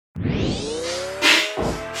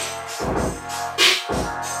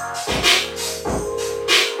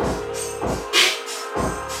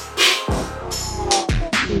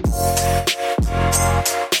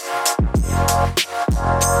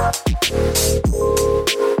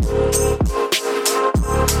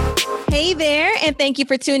and thank you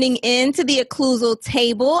for tuning in to the Occlusal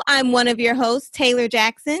Table. I'm one of your hosts, Taylor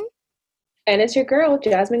Jackson. And it's your girl,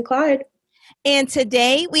 Jasmine Clyde. And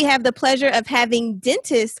today we have the pleasure of having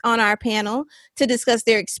dentists on our panel to discuss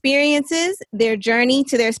their experiences, their journey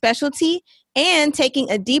to their specialty, and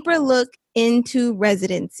taking a deeper look into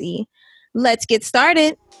residency. Let's get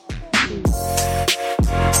started.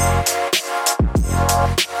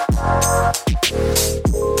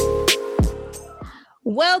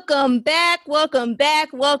 Welcome back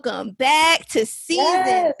to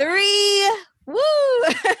season 3. Woo!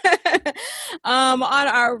 On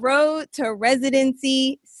our road to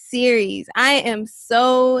residency series. I am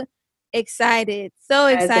so excited.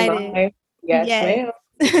 Yes, ma'am.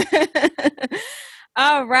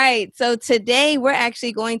 All right. So today we're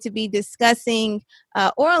actually going to be discussing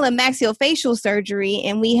oral and maxillofacial surgery,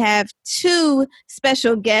 and we have 2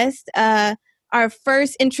 special guests. Our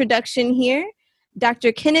first introduction here,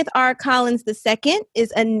 Dr. Kenneth R. Collins II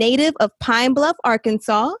is a native of Pine Bluff,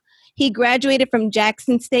 Arkansas. He graduated from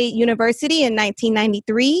Jackson State University in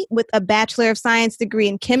 1993 with a Bachelor of Science degree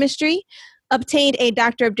in chemistry, obtained a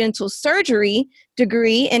Doctor of Dental Surgery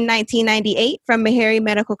degree in 1998 from Meharry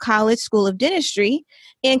Medical College School of Dentistry,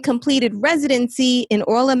 and completed residency in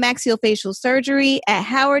oral and maxillofacial surgery at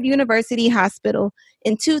Howard University Hospital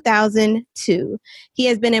in 2002. He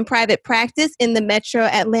has been in private practice in the metro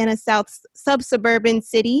Atlanta South suburban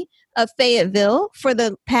city of Fayetteville for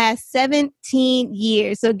the past 17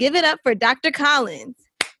 years. So give it up for Dr. Collins.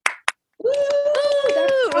 Woo!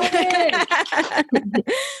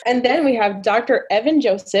 And then we have Dr. Evan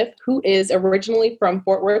Joseph, who is originally from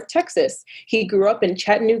Fort Worth, Texas. He grew up in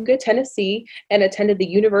Chattanooga, Tennessee, and attended the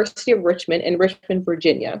University of Richmond in Richmond,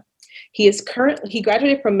 Virginia. He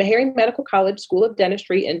graduated from Meharry Medical College School of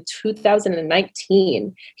Dentistry in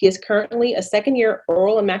 2019. He is currently a second-year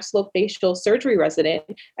oral and maxillofacial surgery resident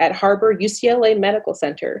at Harbor UCLA Medical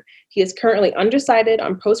Center. He is currently undecided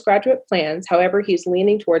on postgraduate plans. However, he's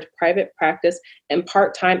leaning towards private practice and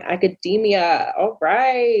part-time academia. All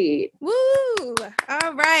right. Woo!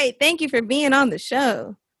 All right. Thank you for being on the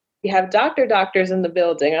show. We have doctors in the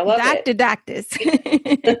building. I love it. Doctors.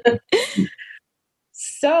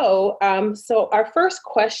 So our first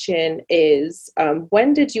question is,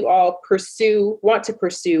 when did you all want to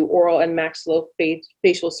pursue oral and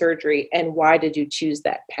maxillofacial surgery, and why did you choose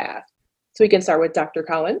that path? So we can start with Dr.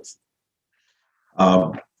 Collins.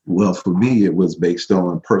 Well, for me, it was based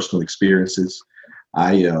on personal experiences.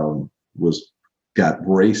 I got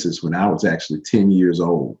braces when I was actually 10 years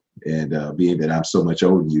old. And being that I'm so much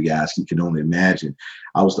older than you guys, you can only imagine,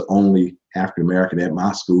 I was the only African-American at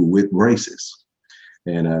my school with braces.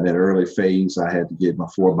 And that early phase, I had to get my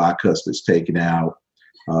 4 bicuspids taken out.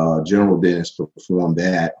 General dentist performed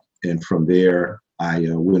that. And from there, I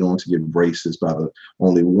went on to get braces by the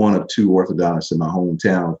only one of 2 orthodontists in my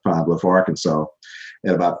hometown of Pine Bluff, Arkansas.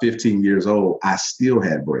 At about 15 years old, I still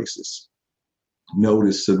had braces.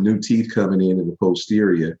 Noticed some new teeth coming in the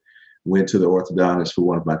posterior. Went to the orthodontist for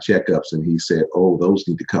one of my checkups, and he said, "Oh, those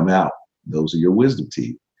need to come out. Those are your wisdom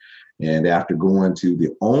teeth." And after going to the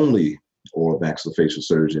only oral maxillofacial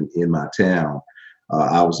surgeon in my town,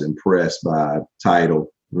 I was impressed by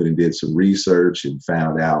title, went and did some research and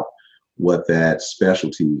found out what that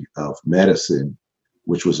specialty of medicine,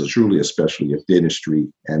 which was truly a specialty of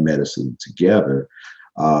dentistry and medicine together.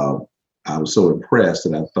 I was so impressed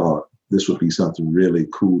that I thought this would be something really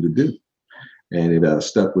cool to do. And it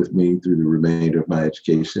stuck with me through the remainder of my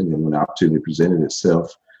education. And when the opportunity presented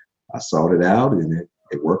itself, I sought it out, and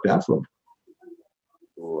it worked out for me.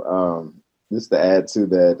 Just to add to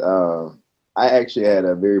that, I actually had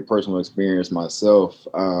a very personal experience myself.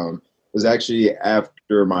 It was actually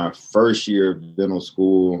after my first year of dental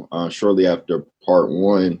school, shortly after part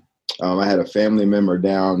 1. I had a family member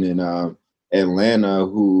down in Atlanta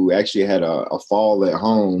who actually had a fall at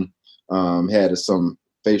home, had some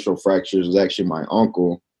facial fractures. It was actually my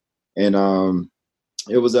uncle. And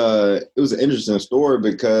it was an interesting story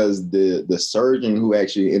because the surgeon who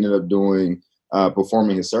actually ended up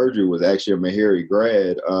performing his surgery was actually a Meharry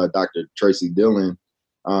grad, Dr. Tracy Dillon.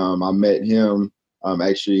 I met him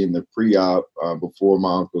actually in the pre-op before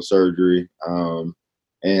my uncle's surgery, and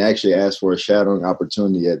actually asked for a shadowing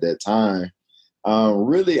opportunity at that time.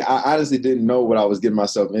 Really, I honestly didn't know what I was getting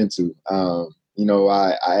myself into. I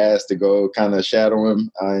asked to go kind of shadow him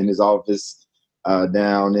in his office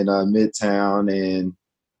down in Midtown, and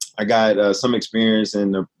I got some experience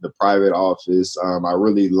in the private office. I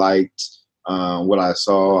really liked what I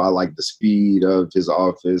saw. I liked the speed of his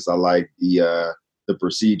office. I liked the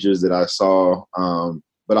procedures that I saw.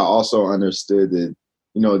 But I also understood that,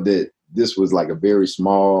 that this was like a very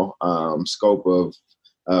small scope of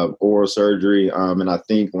of oral surgery. And I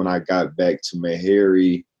think when I got back to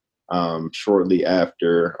Meharry shortly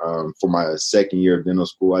after, for my second year of dental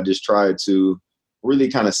school, I just tried to really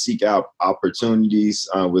kind of seek out opportunities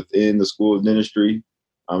within the School of Dentistry.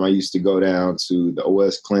 I used to go down to the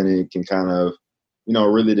OS clinic and kind of,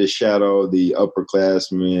 really to shadow the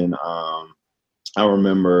upperclassmen. I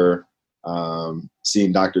remember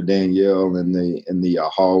seeing Dr. Danielle in the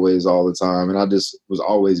hallways all the time, and I just was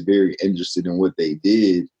always very interested in what they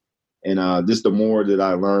did. And just the more that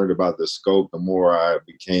I learned about the scope, the more I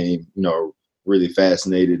became, really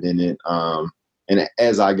fascinated in it. And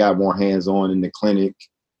as I got more hands-on in the clinic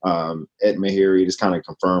at Meharry, just kind of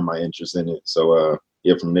confirmed my interest in it. So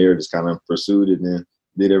from there, just kind of pursued it and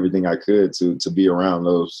did everything I could to be around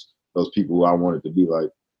those people who I wanted to be like.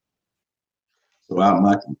 So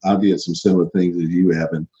I did some similar things as you have.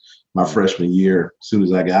 In my freshman year, as soon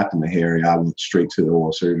as I got to Meharry, I went straight to the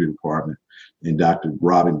oral surgery department. And Dr.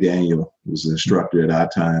 Robin Daniel was an instructor at our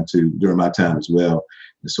time too, during my time as well.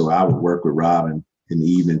 And so I would work with Robin in the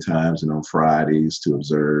evening times and on Fridays to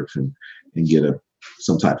observe and get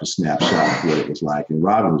some type of snapshot of what it was like. And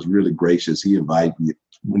Robin was really gracious. He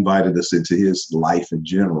invited us into his life in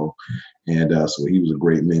general. And so he was a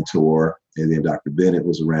great mentor. And then Dr. Bennett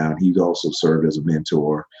was around. He also served as a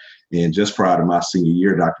mentor. And just prior to my senior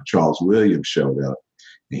year, Dr. Charles Williams showed up.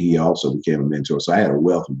 And he also became a mentor. So I had a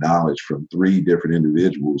wealth of knowledge from 3 different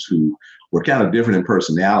individuals who were kind of different in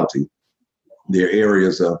personality. Their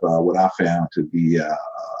areas of what I found to be,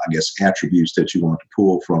 attributes that you want to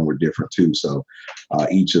pull from were different too. So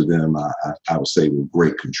each of them, I would say, were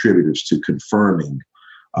great contributors to confirming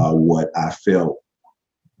what I felt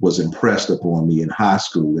was impressed upon me in high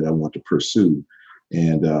school that I want to pursue.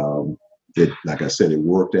 And like I said, it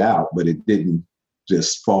worked out, but it didn't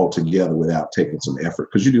just fall together without taking some effort,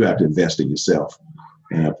 because you do have to invest in yourself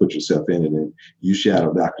and put yourself in it. And you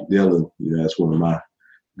shadow Dr. Dillon, that's one of my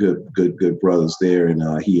good brothers there.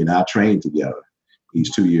 And he and I trained together.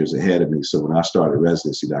 He's 2 years ahead of me. So when I started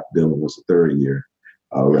residency, Dr. Dillon was a third year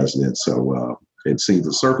resident. So it seems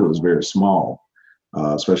the circle is very small,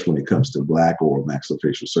 especially when it comes to Black oral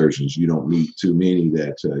maxillofacial surgeons. You don't meet too many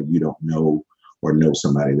that you don't know or know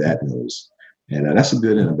somebody that knows. And that's a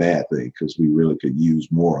good and a bad thing, because we really could use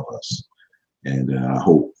more of us. And I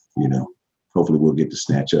hope, hopefully we'll get to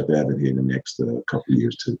snatch up Evan here in the next couple of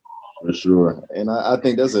years too. For sure. And I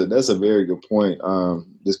think that's a very good point.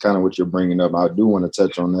 Just kind of what you're bringing up. I do want to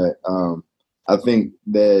touch on that. I think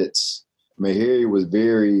that Meharry was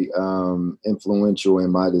very influential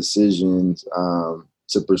in my decisions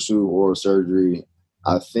to pursue oral surgery.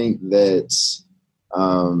 I think that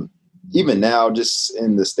even now, just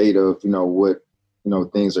in the state of, what,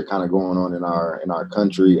 things are kind of going on in our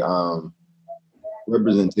country,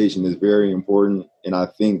 representation is very important. And I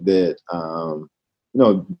think that,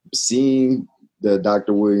 seeing the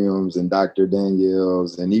Dr. Williams and Dr.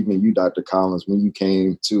 Daniels and even you, Dr. Collins, when you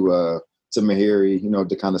came to Meharry,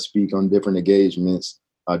 to kind of speak on different engagements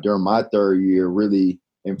during my third year really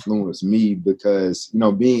influenced me, because,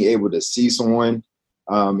 being able to see someone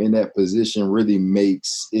in that position really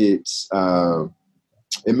makes it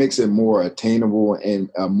more attainable and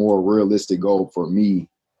a more realistic goal for me.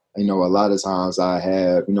 A lot of times I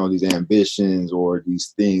have, these ambitions or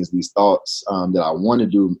these things, these thoughts that I want to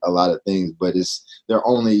do a lot of things, but they're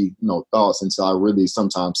only, thoughts until I really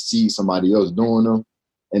sometimes see somebody else doing them.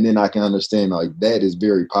 And then I can understand like that is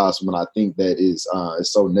very possible. And I think that is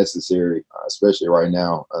so necessary, especially right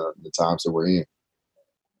now, the times that we're in.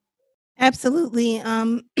 Absolutely.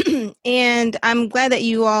 And I'm glad that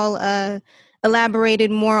you all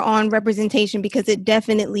elaborated more on representation, because it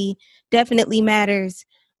definitely matters.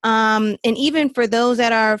 And even for those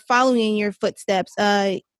that are following in your footsteps,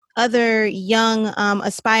 other young,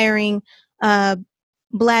 aspiring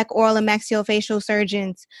Black oral and maxillofacial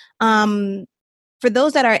surgeons, for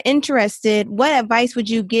those that are interested, what advice would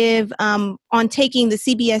you give on taking the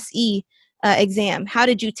CBSE exam? How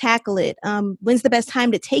did you tackle it? When's the best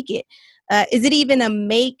time to take it? Is it even a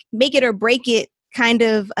make it or break it kind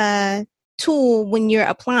of tool when you're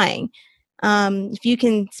applying? If you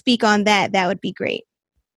can speak on that, that would be great.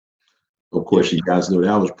 Of course, you guys know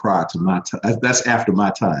that was prior to my time. That's after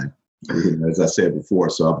my time, as I said before.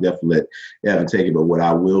 So I'll definitely let Evan take it. But what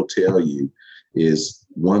I will tell you is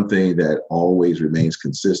one thing that always remains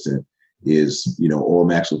consistent is, oral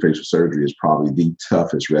maxillofacial surgery is probably the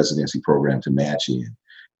toughest residency program to match in.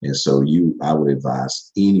 And so I would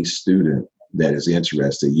advise any student that is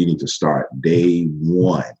interested, you need to start day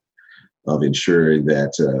one of ensuring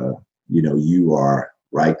that, you are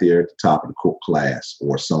right there at the top of the class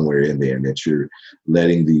or somewhere in there, and that you're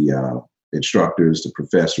letting the instructors, the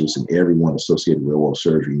professors, and everyone associated with oral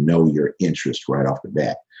surgery know your interest right off the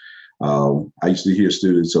bat. I used to hear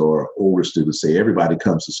students or older students say everybody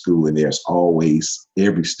comes to school and there's always,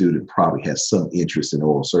 every student probably has some interest in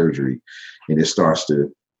oral surgery. And it starts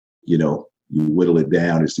to, you whittle it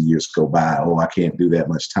down as the years go by. Oh, I can't do that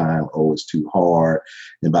much time. Oh, it's too hard.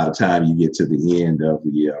 And by the time you get to the end of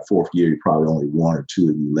the fourth year, you're probably only one or two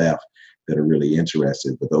of you left that are really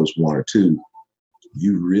interested. But those one or two,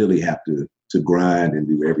 you really have to grind and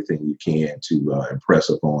do everything you can to impress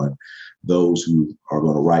upon those who are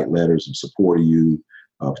going to write letters and support you,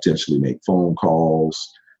 potentially make phone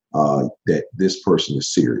calls, that this person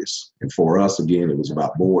is serious. And for us, again, it was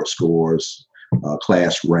about board scores,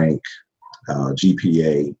 class rank,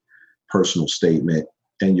 GPA, personal statement,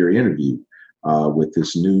 and your interview. With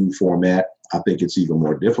this new format, I think it's even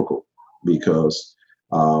more difficult because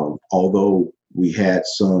although we had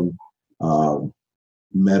some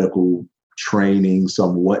medical training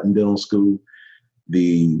somewhat in dental school,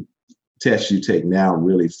 the test you take now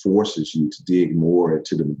really forces you to dig more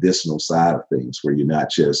into the medicinal side of things, where you're not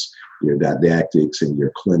just your didactics and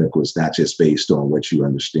your clinical. It's not just based on what you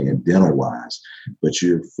understand dental wise, but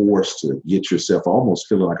you're forced to get yourself almost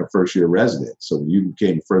feeling like a first year resident. So when you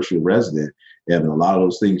became a first year resident, having a lot of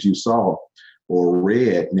those things you saw or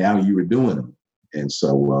read, now you were doing them. And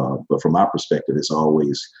so, but from my perspective, it's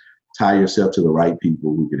always tie yourself to the right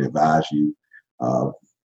people who can advise you.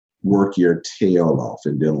 Work your tail off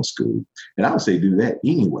in dental school. And I would say do that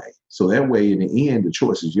anyway. So that way, in the end, the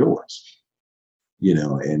choice is yours,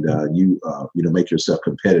 and you make yourself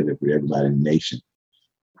competitive with everybody in the nation.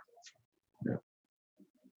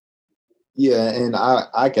 Yeah, and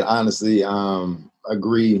I can honestly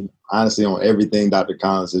agree on everything Dr.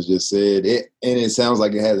 Collins has just said. It sounds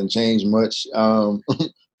like it hasn't changed much from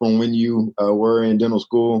when you were in dental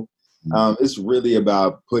school. It's really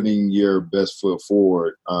about putting your best foot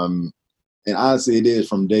forward. And honestly, it is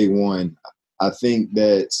from day one. I think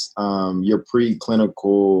that your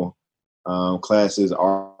preclinical classes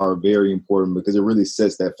are very important because it really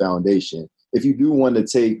sets that foundation. If you do want to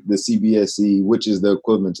take the CBSE, which is the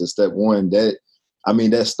equivalent to step one, that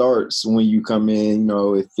starts when you come in.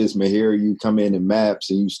 If it's Mahir, you come in MAPS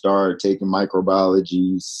and you start taking microbiology,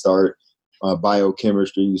 you start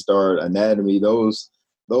biochemistry, you start anatomy. Those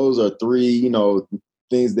are three,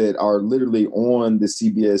 things that are literally on the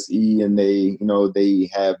CBSE, and they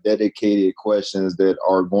have dedicated questions that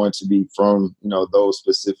are going to be from, those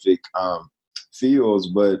specific fields.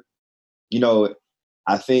 But,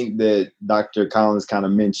 I think that Dr. Collins kind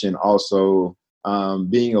of mentioned also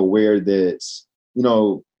being aware that,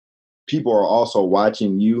 people are also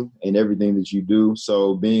watching you and everything that you do.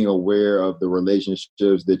 So being aware of the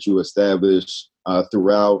relationships that you establish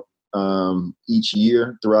throughout each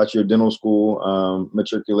year, throughout your dental school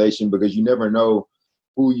matriculation, because you never know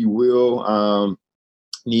who you will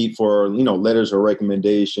need for, letters of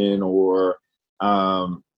recommendation, or,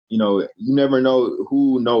 you never know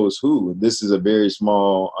who knows who. This is a very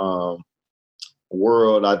small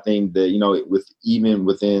world. I think that, even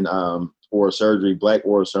within oral surgery, Black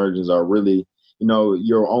oral surgeons are really,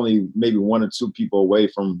 you're only maybe one or two people away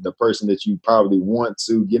from the person that you probably want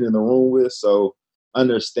to get in the room with. So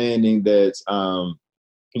understanding that,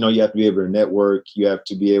 you have to be able to network. You have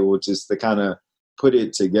to be able just to kind of put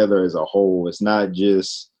it together as a whole. It's not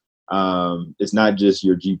just your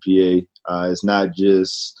GPA. It's not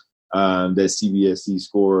just that CBSE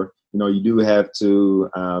score. You do have to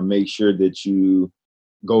make sure that you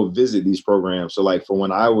go visit these programs. So like for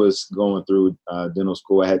when I was going through dental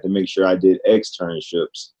school, I had to make sure I did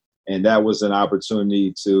externships. And that was an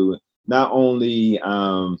opportunity to not only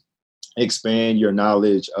expand your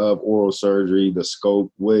knowledge of oral surgery, the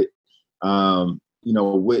scope, what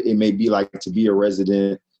it may be like to be a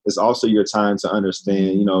resident. It's also your time to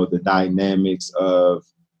understand, the dynamics of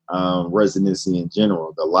residency in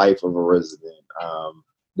general, the life of a resident,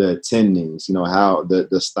 the attendings, how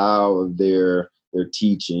the style of their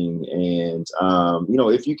teaching, and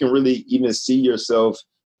if you can really even see yourself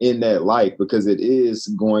in that life, because it is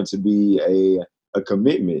going to be a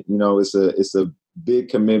commitment. It's a big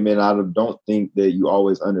commitment. I don't think that you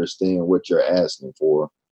always understand what you're asking for.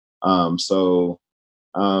 I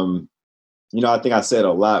think I said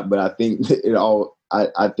a lot, but I think it all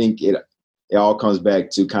comes back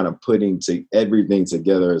to kind of putting everything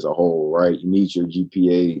together as a whole, right? You need your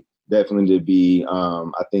GPA definitely to be,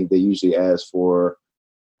 I think they usually ask for,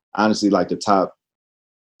 honestly, like the top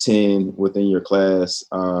 10 within your class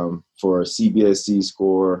for a CBSE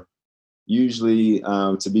score. Usually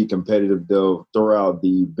to be competitive, they'll throw out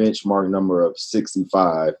the benchmark number of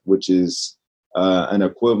 65, which is an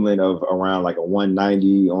equivalent of around like a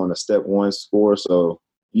 190 on a step 1 score. So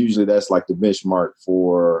usually that's like the benchmark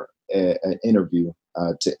for an interview,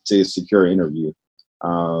 to secure an interview.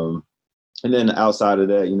 And then outside of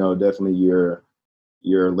that, definitely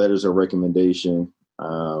your letters of recommendation,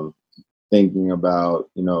 thinking about,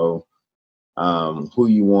 who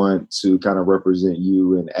you want to kind of represent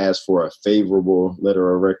you and ask for a favorable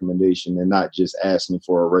letter of recommendation and not just asking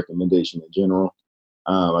for a recommendation in general.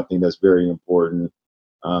 I think that's very important.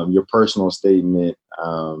 Your personal statement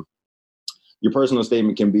can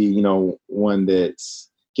be, one that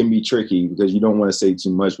can be tricky because you don't want to say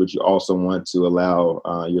too much, but you also want to allow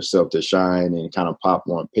yourself to shine and kind of pop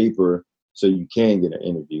on paper so you can get an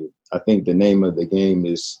interview. I think the name of the game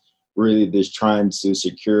is really just trying to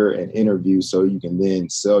secure an interview so you can then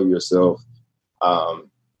sell yourself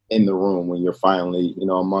in the room when you're finally,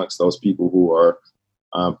 amongst those people who are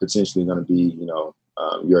potentially going to be,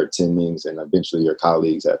 your attendings and eventually your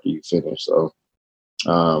colleagues after you finish. So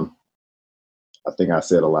I think I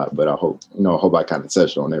said a lot, but I hope I kind of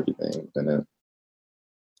touched on everything.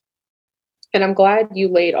 And I'm glad you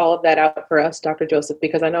laid all of that out for us, Dr. Joseph,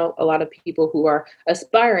 because I know a lot of people who are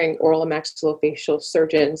aspiring oral and maxillofacial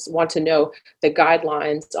surgeons want to know the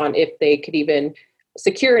guidelines on if they could even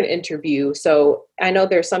secure an interview. So I know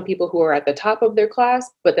there's some people who are at the top of their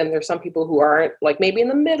class, but then there's some people who aren't, like maybe in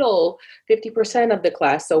the middle, 50% of the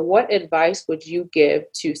class. So what advice would you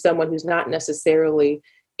give to someone who's not necessarily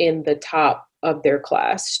in the top of their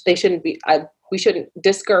class? They shouldn't be, we shouldn't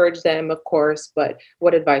discourage them, of course, but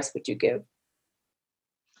what advice would you give?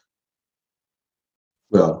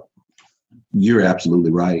 Well, you're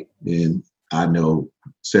absolutely right. And I know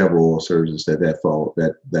several oral surgeons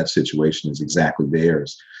that situation is exactly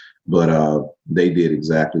theirs. But they did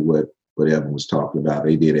exactly what Evan was talking about.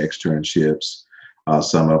 They did externships.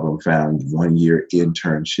 Some of them found 1-year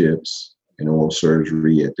internships in oral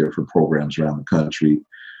surgery at different programs around the country.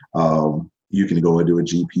 You can go into a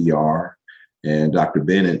GPR. And Dr.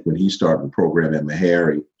 Bennett, when he started the program at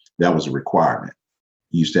Meharry, that was a requirement.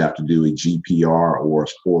 He used to have to do a GPR or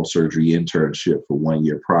oral surgery internship for 1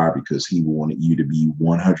 year prior because he wanted you to be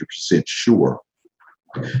 100% sure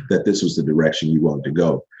that this was the direction you wanted to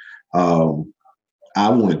go. I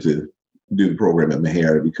wanted to do the program at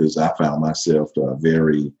Meharry because I found myself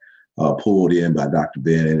very pulled in by Dr.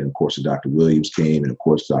 Bennett, and of course Dr. Williams came, and of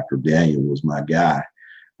course Dr. Daniel was my guy.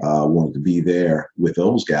 I wanted to be there with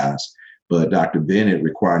those guys. But Dr. Bennett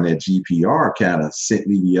requiring that GPR kind of sent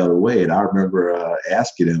me the other way. And I remember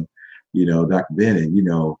asking him, Dr. Bennett, I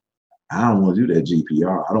don't want to do that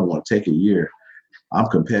GPR. I don't want to take a year. I'm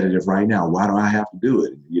competitive right now. Why do I have to do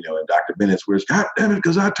it? And Dr. Bennett's words, God damn it,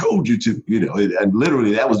 because I told you to, and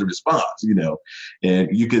literally that was the response,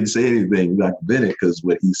 and you couldn't say anything to Dr. Bennett because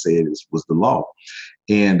what he said was the law.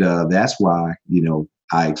 And that's why,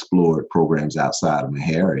 I explored programs outside of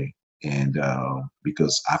Meharry. And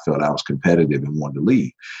because I felt I was competitive and wanted to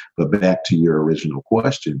leave. But back to your original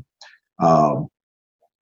question,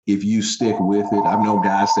 if you stick with it, I've known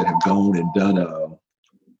guys that have gone and done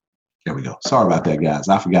there we go. Sorry about that, guys.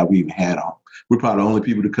 I forgot we even had on. We're probably the only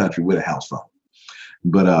people in the country with a house phone.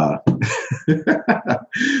 But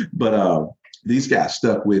these guys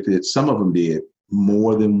stuck with it. Some of them did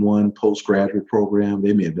more than one postgraduate program.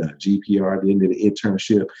 They may have done a GPR, they did an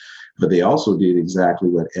internship. But they also did exactly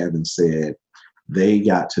what Evan said. They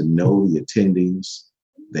got to know the attendings.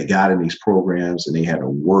 They got in these programs and they had a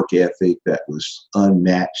work ethic that was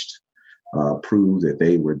unmatched, proved that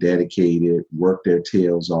they were dedicated, worked their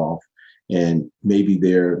tails off. And maybe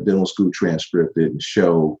their dental school transcript didn't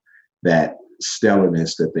show that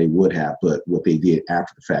stellarness that they would have, but what they did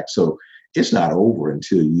after the fact. So it's not over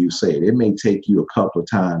until you say it. It may take you a couple of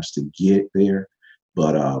times to get there,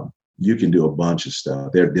 but you can do a bunch of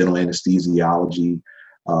stuff. There are dental anesthesiology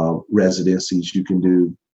residencies. You can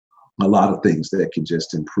do a lot of things that can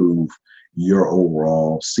just improve your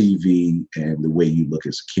overall CV and the way you look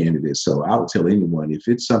as a candidate. So I would tell anyone, if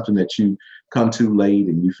it's something that you come to late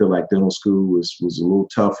and you feel like dental school was a little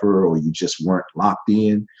tougher or you just weren't locked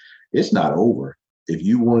in, it's not over. If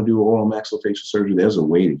you want to do oral maxillofacial surgery, there's a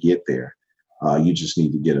way to get there. You just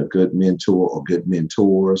need to get a good mentor or good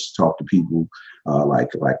mentors, talk to people like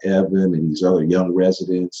Evan and these other young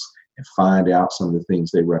residents and find out some of the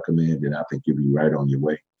things they recommend. And I think you'll be right on your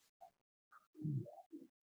way.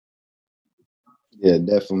 Yeah,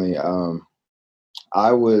 definitely.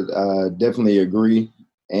 I would definitely agree.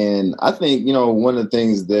 And I think, one of the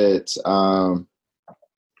things that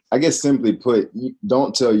I guess simply put,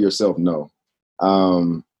 don't tell yourself no.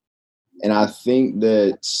 And I think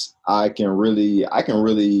that I can really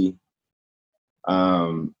kind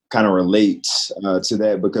of relate to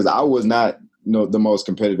that because I was not the most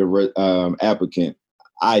competitive applicant.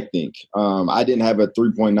 I think I didn't have a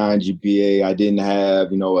 3.9 GPA. I didn't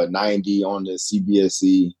have, a 90 on the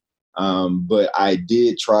CBSE. But I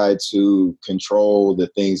did try to control the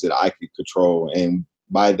things that I could control. And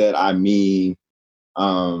by that, I mean,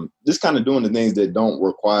 just kind of doing the things that don't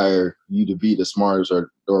require you to be the smartest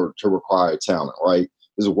or to require talent, right?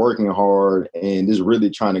 Just working hard and just really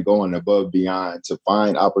trying to go above beyond to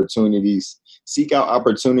find opportunities, seek out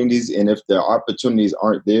opportunities. And if the opportunities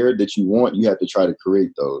aren't there that you want, you have to try to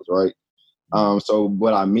create those, right? So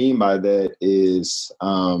what I mean by that is,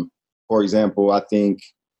 for example, I think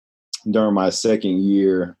during my second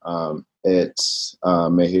year at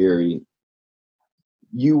Meharry,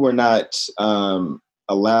 you were not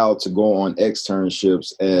allowed to go on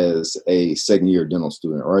externships as a second year dental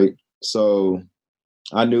student, right? So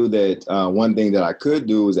I knew that one thing that I could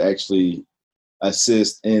do was actually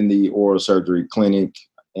assist in the oral surgery clinic.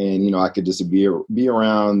 And, I could just be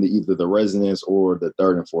around either the residents or the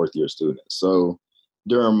third and fourth year students. So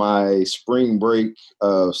during my spring break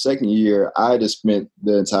of second year, I just spent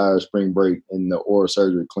the entire spring break in the oral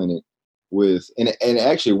surgery clinic and it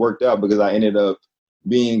actually worked out because I ended up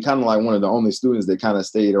being kind of like one of the only students that kind of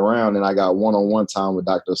stayed around, and I got one-on-one time with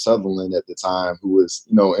Dr. Sutherland at the time, who was,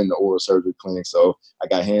 in the oral surgery clinic. So I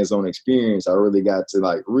got hands-on experience. I really got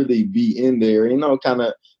to really be in there, kind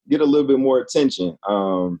of get a little bit more attention.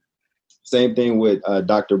 Same thing with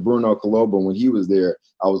Dr. Bruno Colobo. When he was there,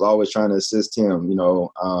 I was always trying to assist him.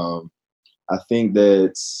 I think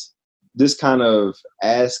that this kind of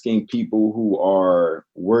asking people who are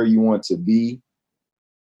where you want to be,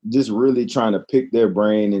 just really trying to pick their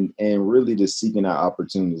brain and really just seeking out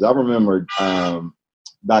opportunities. I remember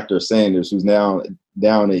Dr. Sanders, who's now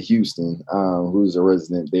down at Houston, who's a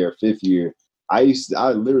resident there, fifth year. I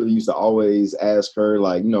literally used to always ask her,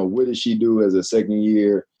 what does she do as a second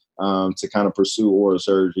year to kind of pursue oral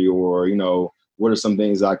surgery, or, what are some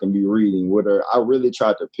things I can be reading? I really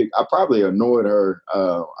tried to pick. I probably annoyed her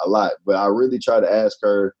a lot, but I really tried to ask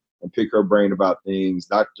her and pick her brain about things.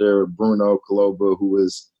 Dr. Bruno Coloba, who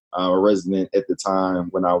was a resident at the time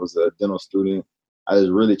when I was a dental student, I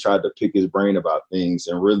just really tried to pick his brain about things,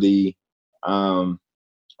 and really, I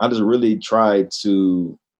just really tried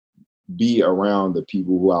to be around the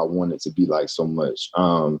people who I wanted to be like so much.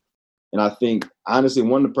 And I think, honestly,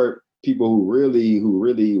 one of the people who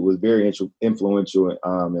really was very influential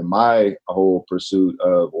in my whole pursuit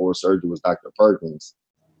of oral surgery was Dr. Perkins.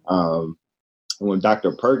 When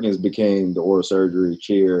Dr. Perkins became the oral surgery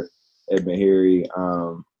chair at Meharry,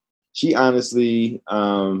 she honestly,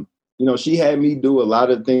 she had me do a lot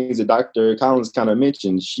of things that Dr. Collins kind of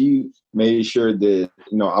mentioned. She made sure that,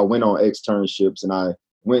 I went on externships and I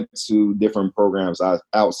went to different programs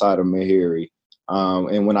outside of Meharry.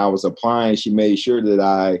 And when I was applying, she made sure that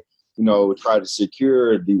I, try to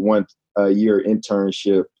secure the 1 year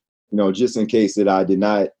internship, just in case that I did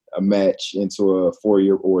not match into a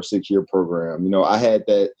 4-year or 6-year program. I had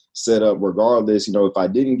that set up regardless. If I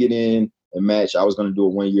didn't get in and match, I was going to do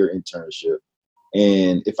a 1-year internship.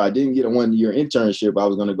 And if I didn't get a 1-year internship, I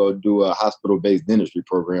was going to go do a hospital-based dentistry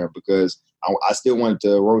program, because I still wanted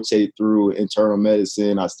to rotate through internal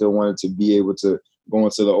medicine. I still wanted to be able to go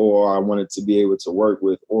into the OR. I wanted to be able to work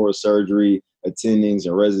with oral surgery attendings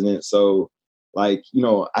and residents. So, I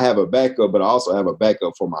have a backup, but I also have a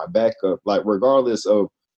backup for my backup. Regardless of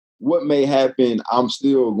what may happen, I'm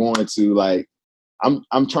still going to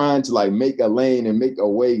I'm trying to make a lane and make a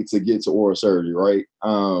way to get to oral surgery, right?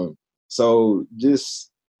 So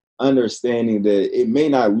just understanding that it may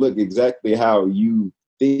not look exactly how you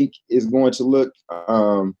think it's going to look,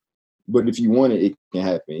 but if you want it, it can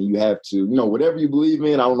happen. You have to, whatever you believe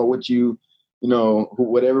in. I don't know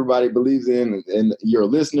what everybody believes in and your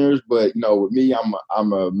listeners, but with me,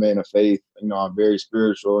 I'm a man of faith. I'm very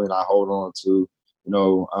spiritual, and I hold on to,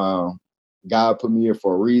 God put me here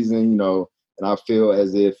for a reason, and I feel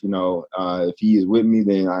as if, if He is with me,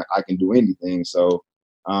 then I can do anything. So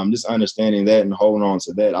just understanding that and holding on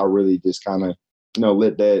to that, I really just kind of,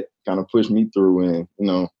 let that kind of push me through,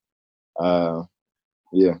 and,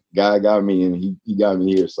 yeah, God got me, and he got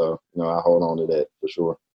me here. So, I hold on to that for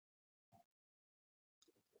sure.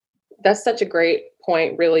 That's such a great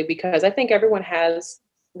point, really, because I think everyone has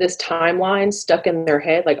this timeline stuck in their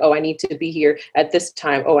head, oh, I need to be here at this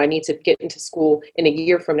time. Oh, I need to get into school in a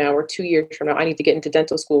year from now or 2 years from now. I need to get into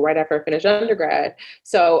dental school right after I finish undergrad.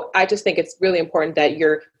 So I just think it's really important that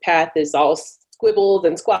your path is all squibbles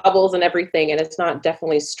and squabbles and everything, and it's not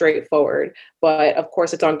definitely straightforward. But of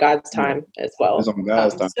course, it's on God's time as well. It's on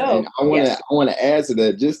God's time. So, and I want to add to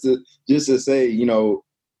that, just to say,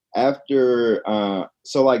 after,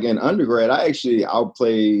 so like in undergrad, I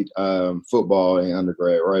outplayed football in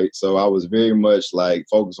undergrad, right? So I was very much like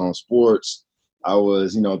focused on sports. I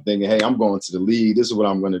was, thinking, hey, I'm going to the league. This is what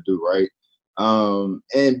I'm going to do, right?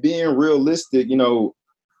 And being realistic,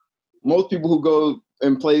 most people who go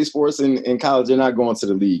and play sports in college, they're not going to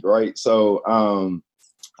the league, right? So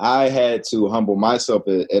I had to humble myself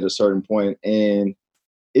at a certain point, and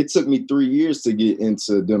it took me 3 years to get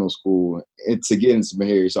into dental school and to get into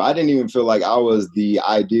Meharry. So I didn't even feel like I was the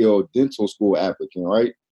ideal dental school applicant,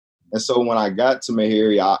 right? And so when I got to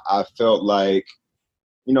Meharry, I felt like,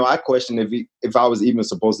 I questioned if I was even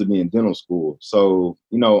supposed to be in dental school. So,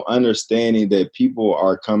 understanding that people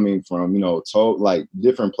are coming from, like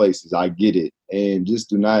different places, I get it. And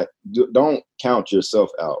just don't count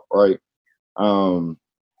yourself out, right?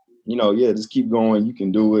 Just keep going. You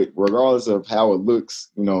can do it regardless of how it looks.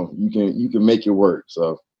 You can make it work.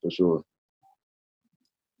 So for sure.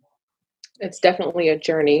 It's definitely a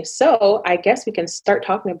journey. So I guess we can start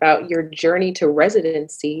talking about your journey to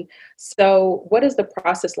residency. So what is the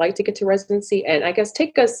process like to get to residency? And I guess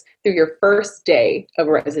take us through your first day of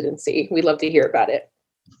residency. We'd love to hear about it.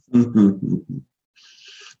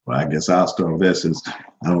 Well, I guess I'll start with that since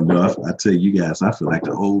I don't know. I tell you guys, I feel like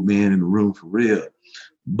the old man in the room for real.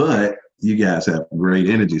 But you guys have great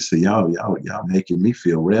energy, so y'all making me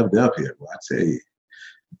feel revved up here. Well, I tell you,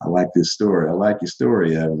 I like this story. I like your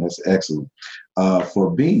story, Evan. That's excellent.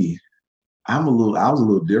 For me, I was a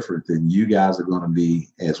little different than you guys are going to be,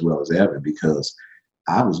 as well as Evan, because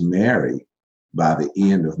I was married by the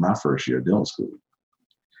end of my first year of dental school,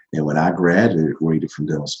 and when I graduated from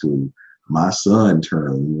dental school, my son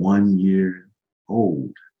turned 1 year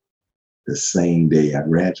old the same day I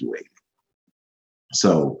graduated.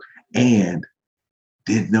 So, and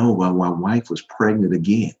didn't know my wife was pregnant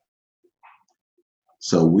again.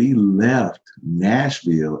 So we left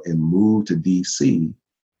Nashville and moved to DC,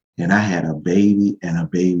 and I had a baby and a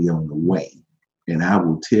baby on the way. And I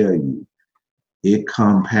will tell you, it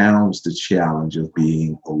compounds the challenge of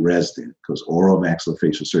being a resident, because oral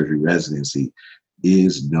maxillofacial surgery residency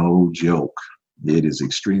is no joke. It is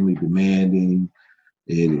extremely demanding.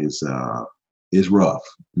 It is rough,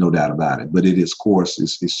 no doubt about it. But it is, of course,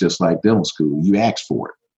 it's just like dental school. You ask for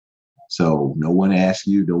it. So no one asks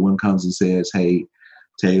you. No one comes and says, hey,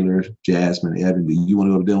 Taylor, Jasmine, Evan, do you want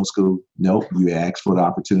to go to dental school? Nope. You ask for the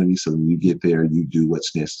opportunity. So when you get there, you do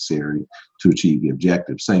what's necessary to achieve the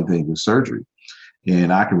objective. Same thing with surgery.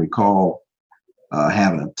 And I can recall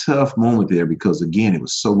having a tough moment there because, again, it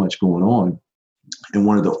was so much going on. And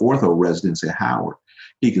one of the ortho residents at Howard,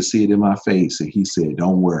 he could see it in my face. And he said,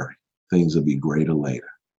 don't worry, things will be greater later.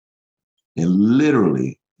 And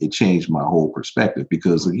literally, it changed my whole perspective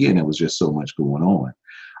because, again, it was just so much going on.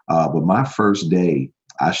 But my first day,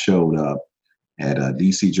 I showed up at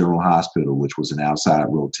DC General Hospital, which was an outside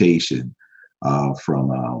rotation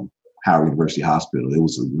from Howard University Hospital. It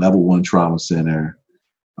was a level 1 trauma center,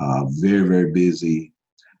 very, very busy.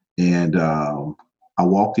 And I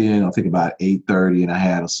walked in, I think about 8:30, and I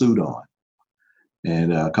had a suit on.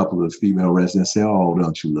 And a couple of female residents said, oh,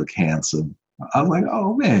 don't you look handsome? I was like,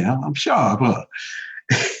 oh, man, I'm sharp. Huh?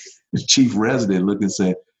 The chief resident looked and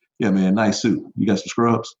said, yeah, man, nice suit. You got some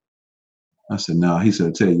scrubs? I said, no. He said,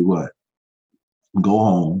 I'll tell you what, go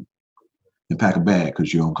home and pack a bag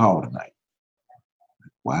because you're on call tonight.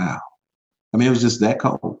 Wow. I mean, it was just that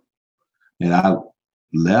cold. And I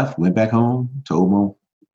left, went back home, told my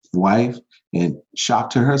wife, and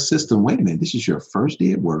shocked to her system, wait a minute, this is your first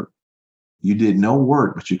day at work. You did no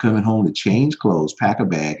work, but you're coming home to change clothes, pack a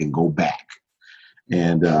bag, and go back.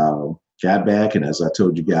 And got back, and as I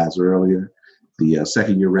told you guys earlier, the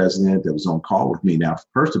second-year resident that was on call with me. Now,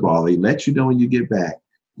 first of all, they let you know when you get back,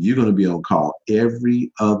 you're going to be on call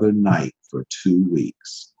every other night for 2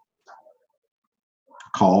 weeks.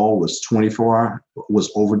 Call was 24-hour,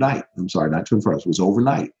 was overnight. I'm sorry, not 24 hours, it was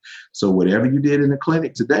overnight. So whatever you did in the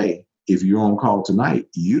clinic today, if you're on call tonight,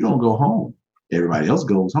 you don't go home. Everybody else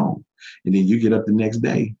goes home. And then you get up the next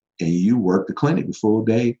day and you work the clinic the full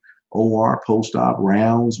day, OR, post-op,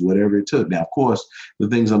 rounds, whatever it took. Now, of course, the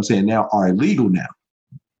things I'm saying now are illegal now.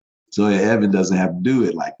 So Evan doesn't have to do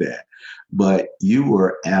it like that. But you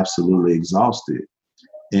were absolutely exhausted.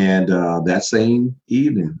 And that same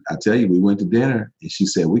evening, I tell you, we went to dinner and she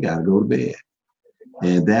said, we got to go to bed.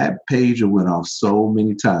 And that pager went off so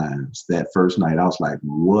many times that first night. I was like,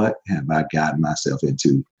 what have I gotten myself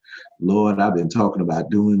into? Lord, I've been talking about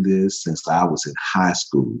doing this since I was in high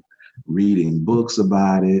school, reading books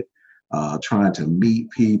about it, trying to meet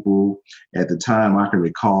people. At the time, I can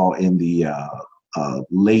recall in the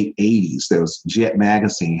late 80s, there was Jet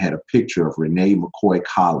Magazine had a picture of Renee McCoy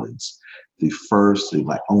Collins, the first and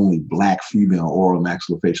like only Black female oral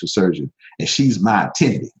maxillofacial surgeon, and she's my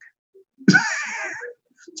attending.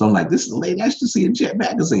 So I'm like, this is the lady I used to see in Jet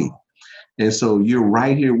Magazine. And so you're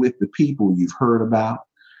right here with the people you've heard about.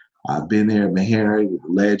 I've been there at Meharry with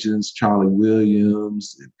the legends, Charlie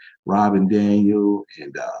Williams, and Robin Daniel,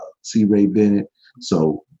 and C. Ray Bennett.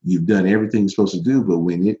 So you've done everything you're supposed to do, but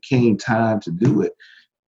when it came time to do it,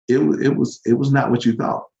 it was not what you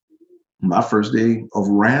thought. My first day of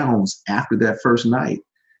rounds after that first night,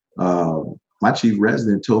 my chief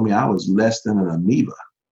resident told me I was less than an amoeba.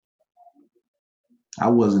 I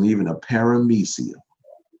wasn't even a paramecia.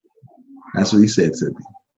 That's what he said to me.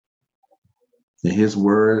 In his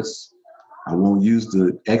words, I won't use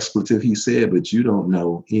the expletive he said, but you don't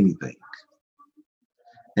know anything.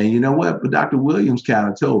 And you know what? But Dr. Williams kind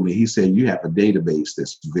of told me, he said, you have a database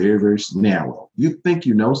that's very, very narrow. You think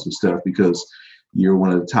you know some stuff because you're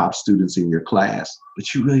one of the top students in your class,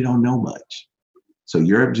 but you really don't know much. So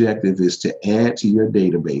your objective is to add to your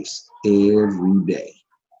database every day.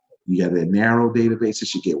 You have that narrow database, it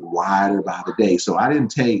should get wider by the day. So I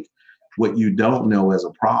didn't take what you don't know as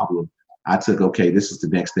a problem. I took, okay, this is the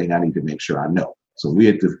next thing I need to make sure I know. So we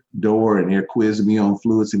at the door and they're quizzing me on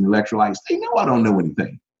fluids and electrolytes. They know I don't know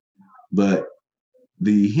anything. But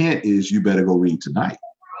the hint is you better go read tonight.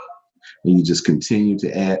 And you just continue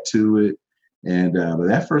to add to it. And but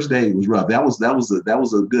that first day was rough. That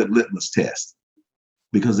was a good litmus test.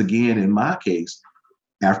 Because again, in my case,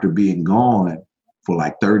 after being gone for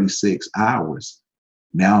like 36 hours,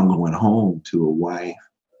 now I'm going home to a wife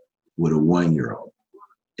with a 1-year-old.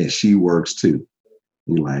 And she works too.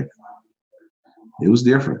 You're like, it was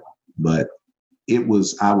different. But it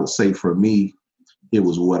was, I would say for me, it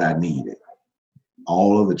was what I needed.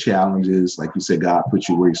 All of the challenges, like you said, God put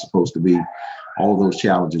you where you're supposed to be. All those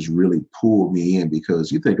challenges really pulled me in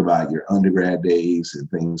because you think about your undergrad days and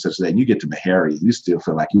things such as that. And you get to Meharry, you still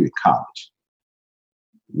feel like you're in college.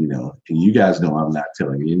 You know, and you guys know I'm not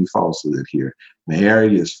telling you any falsehood here.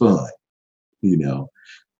 Meharry is fun. You know,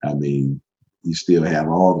 I mean, you still have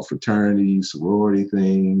all the fraternity, sorority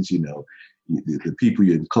things. You know, the people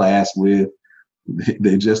you're in class with,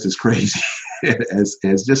 they're just as crazy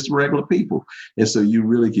as just regular people. And so you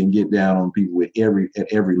really can get down on people at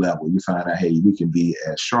every level. You find out, hey, we can be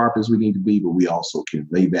as sharp as we need to be, but we also can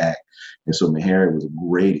lay back. And so Meharry was a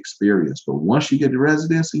great experience. But once you get to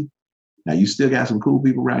residency, now you still got some cool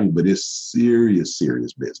people around you, but it's serious,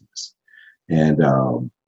 serious business. And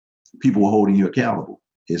people are holding you accountable.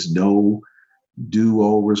 It's no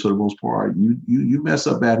do-overs for the most part. You mess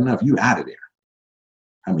up bad enough, you out of there.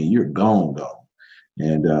 I mean, you're gone.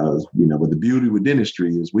 And, you know, but the beauty with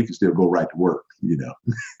dentistry is we can still go right to work, you know,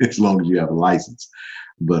 as long as you have a license.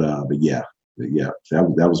 But yeah,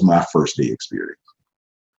 that was my first day experience.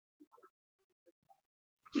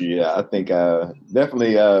 Yeah, I think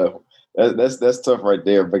definitely that's tough right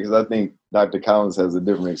there, because I think Dr. Collins has a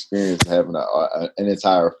different experience having an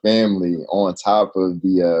entire family on top of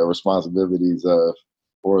the responsibilities of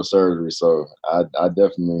oral surgery. So I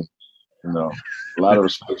definitely, you know, a lot of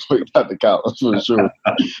respect for Dr. Collins for sure.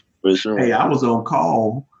 For sure. Hey, I was on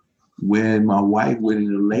call when my wife went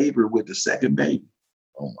into labor with the second baby.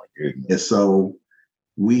 Oh my goodness. And so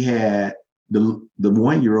we had the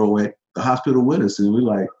 1-year-old at the hospital with us, and we're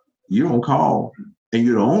like, you're on call and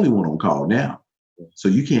you're the only one on call now. So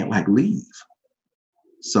you can't like leave.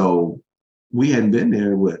 So I hadn't been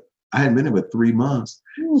there with 3 months.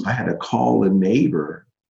 So I had to call a neighbor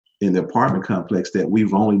in the apartment complex that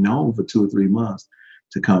we've only known for 2 or 3 months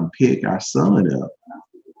to come pick our son up,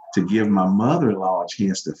 to give my mother-in-law a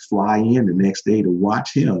chance to fly in the next day to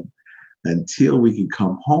watch him until we could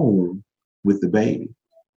come home with the baby.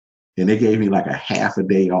 And they gave me like a half a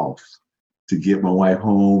day off to get my wife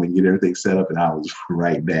home and get everything set up, and I was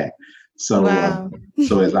right back. So, wow.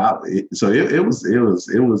 It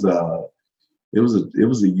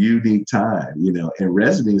was a unique time, you know. And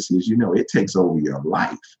residencies, you know, it takes over your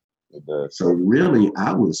life. So really,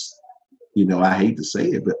 I was, you know, I hate to say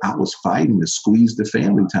it, but I was fighting to squeeze the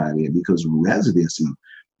family time in, because residency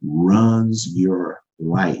runs your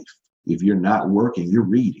life. If you're not working, you're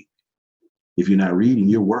reading. If you're not reading,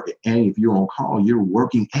 you're working. And if you're on call, you're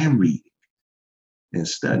working and reading and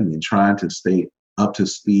studying and trying to stay up to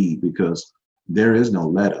speed, because there is no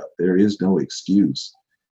let up. There is no excuse.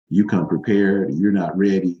 You come prepared, you're not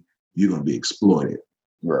ready, you're going to be exploited.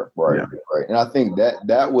 Right. And I think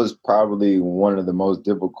that was probably one of the most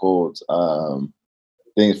difficult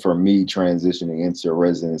things for me transitioning into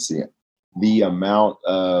residency. The amount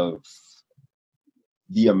of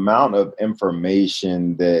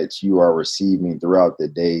information that you are receiving throughout the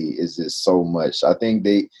day is just so much. I think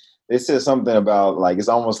they they said something about like it's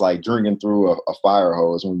almost like drinking through a fire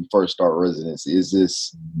hose when you first start residency. Is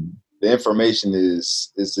this the information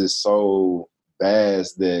is just so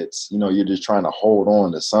vast that you're just trying to hold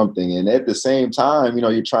on to something, and at the same time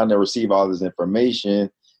you're trying to receive all this information.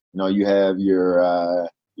 You have your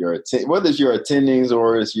whether it's your attendings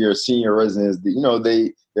or it's your senior residents,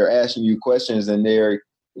 they're asking you questions, and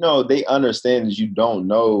they understand that you don't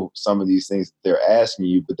know some of these things that they're asking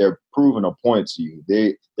you, but they're proving a point to you.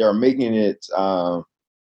 They're making it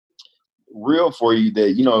real for you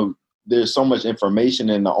that there's so much information,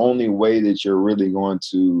 and the only way that you're really going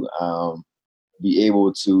to be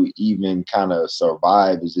able to even kind of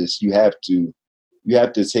survive is just you have to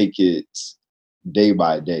take it day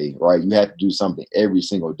by day, right? You have to do something every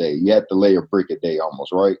single day. You have to lay a brick a day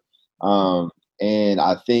almost, right? And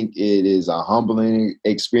I think it is a humbling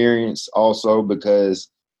experience also because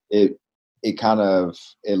it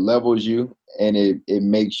levels you, and it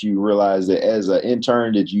makes you realize that as an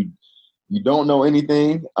intern that you don't know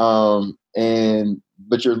anything,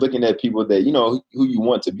 but you're looking at people that who you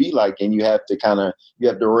want to be like, and you have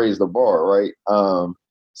to raise the bar, right?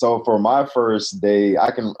 So for my first day, I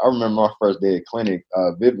remember my first day at clinic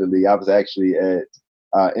vividly. I was actually at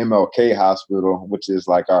MLK Hospital, which is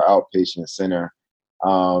like our outpatient center,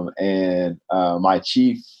 and my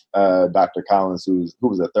chief, Dr. Collins, who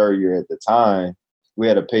was a third year at the time, we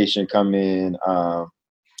had a patient come in. I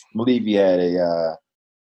believe he had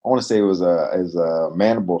I want to say it was a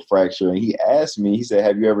mandible fracture, and he asked me. He said,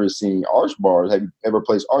 "Have you ever seen arch bars? Have you ever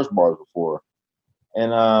placed arch bars before?"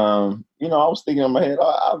 And I was thinking in my head,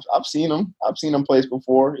 I've seen them. I've seen them placed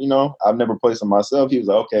before. I've never placed them myself. He was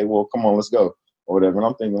like, "Okay, well, come on, let's go," or whatever. And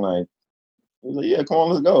I'm thinking like, he's like, "Yeah, come on,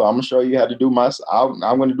 let's go. I'm gonna show you how to do I'm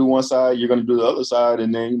gonna do one side, you're gonna do the other side,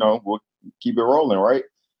 and then we'll keep it rolling, right?"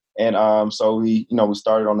 And so we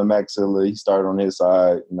started on the maxilla. He started on his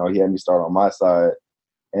side. He had me start on my side,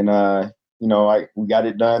 and we got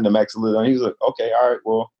it done. The maxilla done. He was like, "Okay, all right,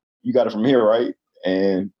 well, you got it from here, right?"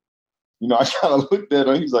 And I kind of looked at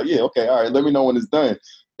him. He's like, "Yeah, okay, all right. Let me know when it's done."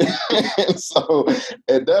 And so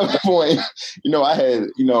at that point, I had,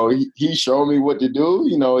 he showed me what to do.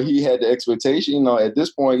 He had the expectation. At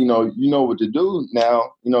this point, you know what to do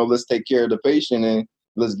now. Let's take care of the patient and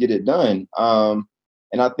let's get it done.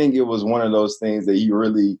 And I think it was one of those things that he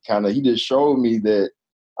really he just showed me that,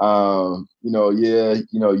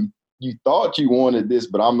 you thought you wanted this,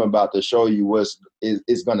 but I'm about to show you what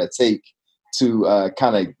it's going to take to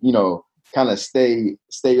kind of stay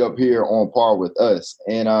up here on par with us.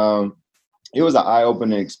 And it was an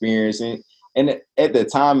eye-opening experience. And at the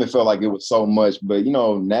time, it felt like it was so much. But,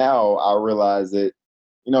 now I realize that,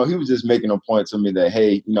 he was just making a point to me that,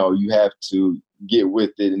 hey, you have to get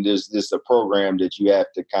with it. And there's just a program that you have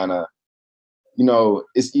to kind of,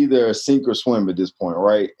 it's either sink or swim at this point,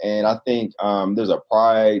 right? And I think there's a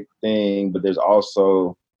pride thing, but there's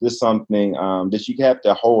also just something that you have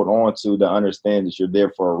to hold on to understand that you're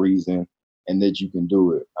there for a reason and that you can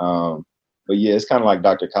do it. But yeah, it's kind of like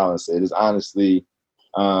Dr. Collins said, it's honestly,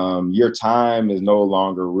 your time is no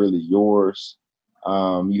longer really yours.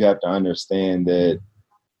 You have to understand that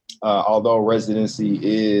although residency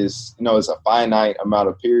is, it's a finite amount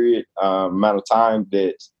of time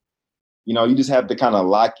that, you just have to kind of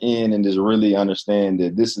lock in and just really understand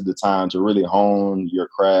that this is the time to really hone your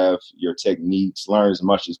craft, your techniques, learn as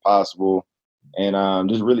much as possible, and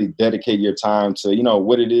just really dedicate your time to,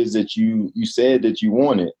 what it is that you said that you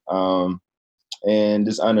wanted, and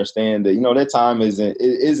just understand that, that time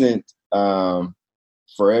isn't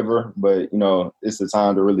forever, but, it's the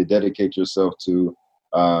time to really dedicate yourself to,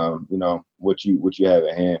 what you have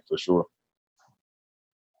at hand for sure.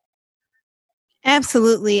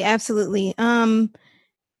 Absolutely. Absolutely. A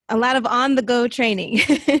lot of on-the-go training,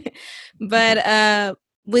 but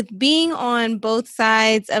with being on both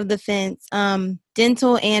sides of the fence,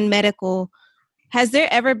 dental and medical, has there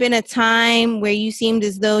ever been a time where you seemed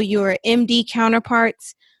as though your MD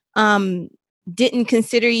counterparts didn't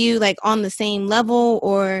consider you like on the same level,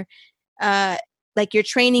 or like your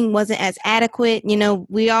training wasn't as adequate?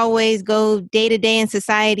 We always go day to day in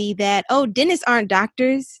society that, oh, dentists aren't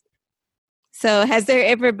doctors. So has there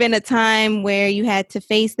ever been a time where you had to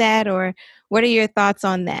face that, or what are your thoughts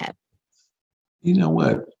on that? You know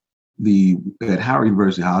what? At Howard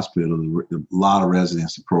University Hospital, a lot of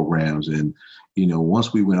residency programs. And,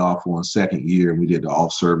 once we went off on second year, we did the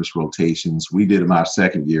off-service rotations. We did them our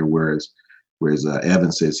second year, whereas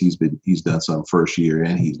Evan says he's done some first year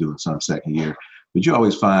and he's doing some second year. But you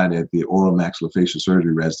always find that the oral maxillofacial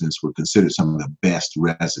surgery residents were considered some of the best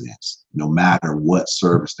residents, no matter what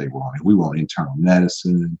service they were on. And we were on internal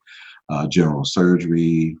medicine, general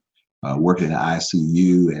surgery, working in the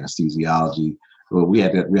ICU, anesthesiology. Well, we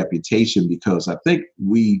had that reputation because I think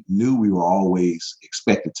we knew we were always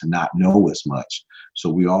expected to not know as much. So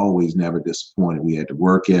we always never disappointed. We had the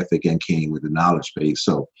work ethic and came with the knowledge base.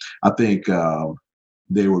 So I think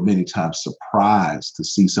they were many times surprised to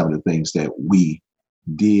see some of the things that we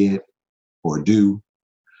did or do.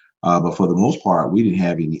 But for the most part, we didn't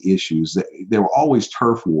have any issues. There were always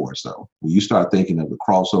turf wars, though. When you start thinking of the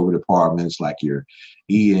crossover departments like your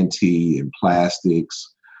ENT and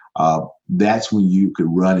plastics, that's when you could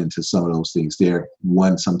run into some of those things. There,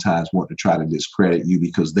 one sometimes want to try to discredit you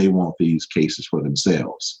because they want these cases for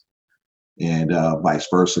themselves, and vice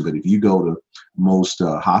versa. But if you go to most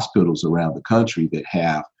hospitals around the country that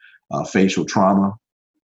have facial trauma,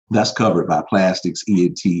 that's covered by plastics,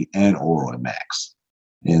 ENT, and oral and max.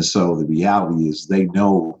 And so the reality is they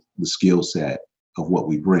know the skill set of what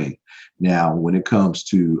we bring. Now, when it comes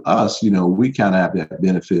to us, we kind of have that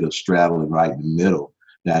benefit of straddling right in the middle,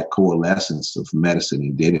 that coalescence of medicine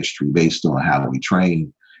and dentistry based on how we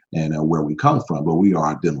train and where we come from. But we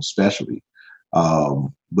are a dental specialty.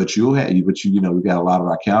 But we got a lot of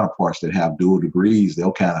our counterparts that have dual degrees.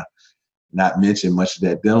 They'll kind of not mention much of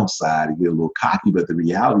that dental side and get a little cocky. But the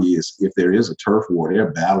reality is, if there is a turf war,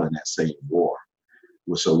 they're battling that same war.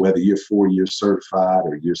 So whether you're 4 years certified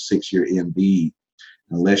or you're 6 year MD,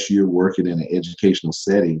 unless you're working in an educational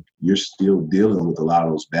setting, you're still dealing with a lot of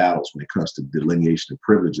those battles when it comes to delineation of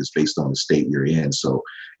privileges based on the state you're in. So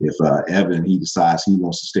if Evan, he decides he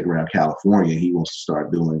wants to stick around California, he wants to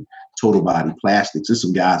start doing total body plastics, there's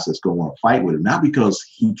some guys that's going to want to fight with him, not because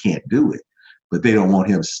he can't do it, but they don't want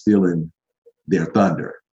him stealing their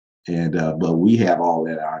thunder. And but we have all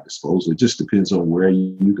that at our disposal. It just depends on where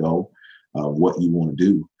you go. What you want to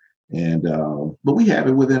do. And but we have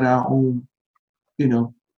it within our own,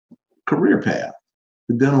 career path.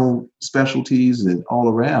 The dental specialties and all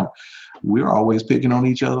around, we're always picking on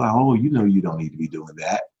each other. Oh, you don't need to be doing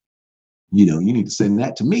that. You need to send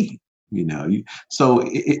that to me. So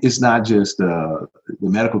it's not just the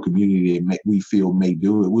medical community that we feel may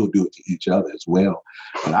do it. We'll do it to each other as well.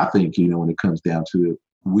 But I think, when it comes down to it,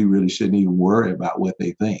 we really shouldn't even worry about what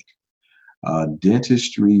they think.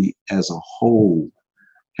 Dentistry as a whole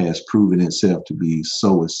has proven itself to be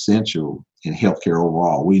so essential in healthcare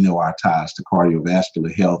overall. We know our ties to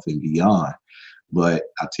cardiovascular health and beyond. But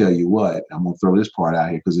I tell you what, I'm going to throw this part out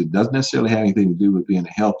here because it doesn't necessarily have anything to do with being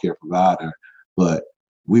a healthcare provider, but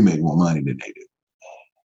we make more money than they do.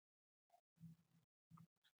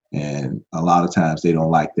 And a lot of times they don't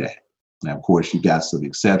like that. Now, of course, you got some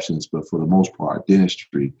exceptions, but for the most part,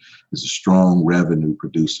 dentistry is a strong revenue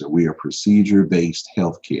producer. We are procedure-based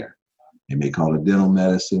healthcare. They may call it dental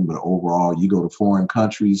medicine, but overall, you go to foreign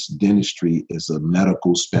countries, dentistry is a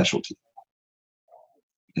medical specialty.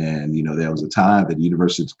 And, there was a time at the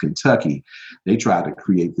University of Kentucky, they tried to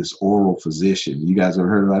create this oral physician. You guys ever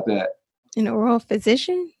heard about that? An oral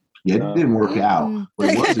physician? Yeah, it didn't work out. But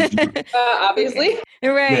it wasn't. Obviously.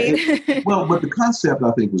 Right. Yeah, but the concept,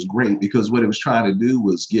 I think, was great because what it was trying to do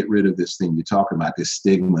was get rid of this thing you're talking about, this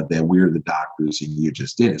stigma that we're the doctors and you're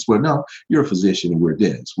just dentists. Well, no, you're a physician and we're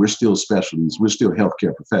dentists. We're still specialties. We're still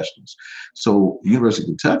healthcare professionals. So University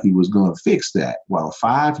of Kentucky was going to fix that. Well, a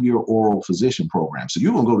 5-year oral physician program. So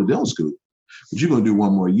you're going to go to dental school, but you're going to do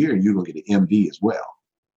one more year and you're going to get an MD as well.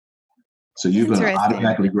 So you're going to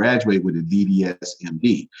automatically graduate with a DDS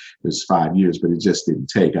MD. It's 5 years, but it just didn't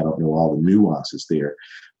take. I don't know all the nuances there.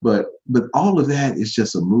 But all of that is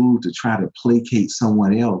just a move to try to placate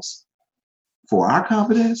someone else for our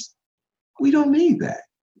confidence. We don't need that.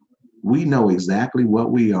 We know exactly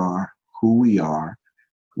what we are, who we are,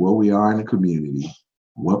 where we are in the community,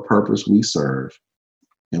 what purpose we serve,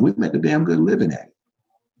 and we make a damn good living at it.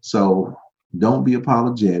 So don't be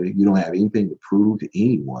apologetic. You don't have anything to prove to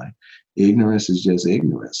anyone. Ignorance is just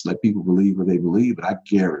ignorance. Let people believe what they believe, but I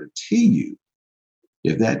guarantee you,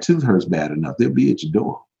 if that tooth hurts bad enough, they'll be at your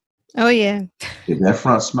door. Oh, yeah. If that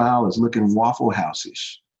front smile is looking Waffle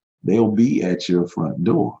House-ish, they'll be at your front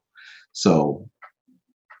door. So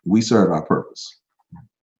we serve our purpose.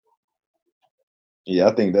 Yeah,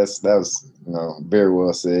 I think that was very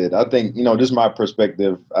well said. I think, just my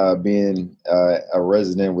perspective, being a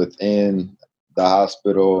resident within the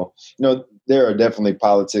hospital, there are definitely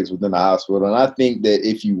politics within the hospital. And I think that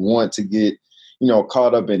if you want to get,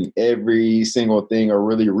 caught up in every single thing or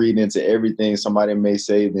really read into everything somebody may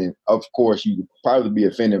say, then of course you probably be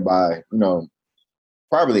offended by,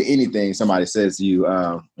 probably anything somebody says to you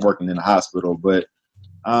working in the hospital. But,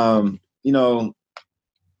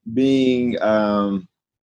 being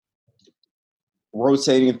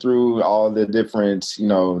rotating through all the different,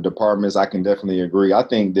 departments, I can definitely agree. I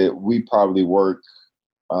think that we probably work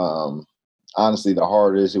honestly the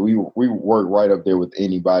hardest. We work right up there with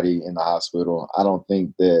anybody in the hospital. I don't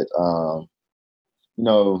think that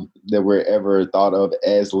that we're ever thought of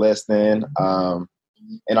as less than.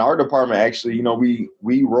 In our department, actually,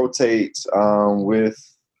 we rotate with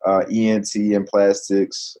ENT and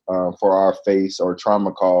plastics for our face or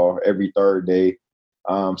trauma call every third day.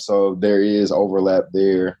 So there is overlap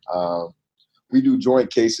there. We do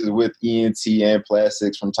joint cases with ENT and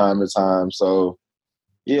plastics from time to time. So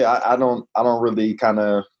yeah, I don't really kind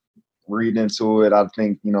of read into it. I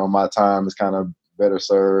think, my time is kind of better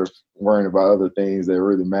served worrying about other things that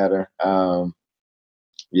really matter.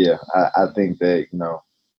 Yeah, I think that,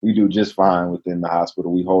 we do just fine within the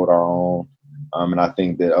hospital. We hold our own. And I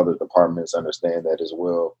think that other departments understand that as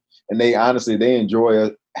well. And they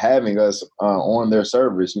enjoy having us on their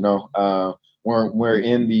service. When we're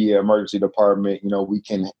in the emergency department, we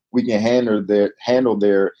can handle their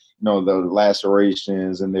the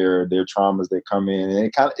lacerations and their traumas that come in,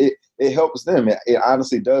 and it helps them. It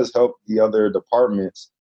honestly does help the other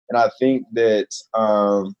departments. And I think that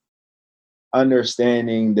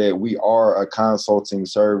understanding that we are a consulting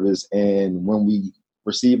service, and when we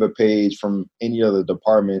receive a page from any other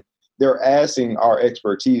department, they're asking our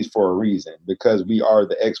expertise for a reason, because we are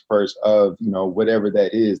the experts of, whatever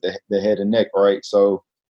that is, the head and neck, right? So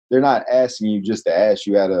they're not asking you just to ask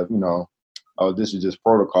you out of, oh, this is just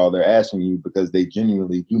protocol. They're asking you because they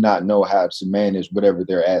genuinely do not know how to manage whatever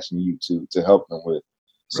they're asking you to help them with.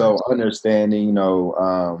 So understanding,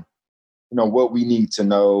 what we need to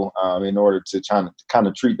know in order to kind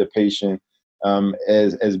of treat the patient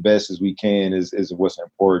as best as we can is what's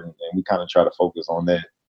important, and we kind of try to focus on that.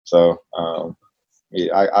 So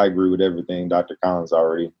yeah, I agree with everything Dr. Collins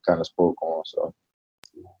already kind of spoke on. So,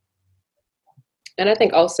 and I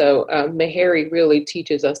think also Meharry really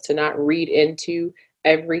teaches us to not read into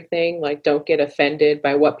everything. Like, don't get offended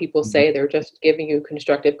by what people say. They're just giving you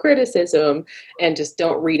constructive criticism, and just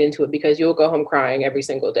don't read into it, because you'll go home crying every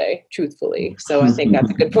single day, truthfully. So I think that's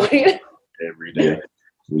a good point. Every day. Yeah.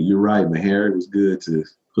 Well, you're right. Meharry was good to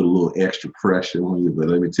put a little extra pressure on you, but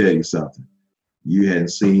let me tell you something. You hadn't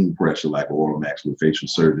seen pressure like oral maxillofacial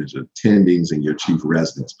surgeons, attendings, and your chief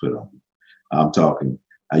residents put on you. I'm talking,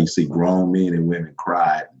 you see grown men and women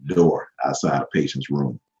cry at the door outside a patient's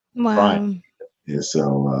room. Wow. Crying. And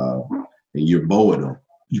so, and you're bowing them,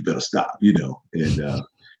 you better stop, and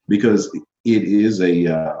because it is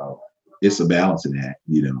it's a balancing act,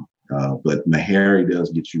 but Meharry does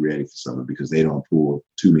get you ready for something, because they don't pull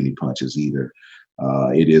too many punches either.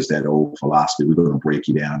 It is that old philosophy: we're going to break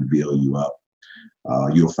you down and build you up.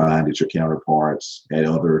 You'll find that your counterparts at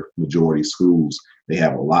other majority schools, they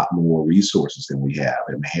have a lot more resources than we have.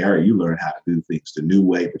 And Meharry, you learn how to do things the new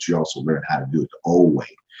way, but you also learn how to do it the old way.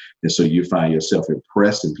 And so you find yourself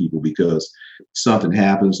impressing people, because something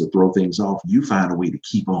happens to throw things off. You find a way to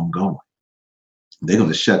keep on going. They're going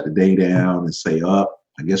to shut the day down and say, I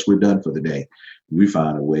guess we're done for the day. We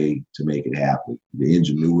find a way to make it happen. The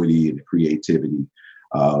ingenuity and the creativity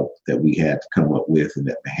that we had to come up with, and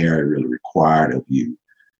that Meharry really required of you,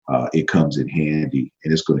 it comes in handy,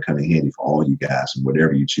 and it's going to come in handy for all you guys, and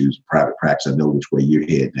whatever you choose in private practice. I know which way you're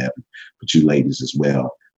heading, Evan, but you ladies as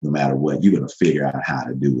well. No matter what, you're going to figure out how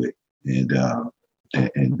to do it, and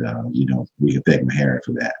we can thank Meharry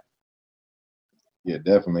for that. Yeah,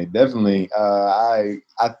 definitely. I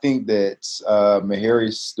think that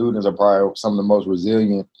Meharry's students are probably some of the most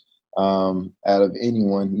resilient out of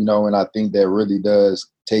anyone, and I think that really does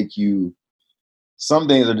take you. Some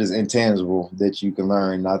things are just intangible that you can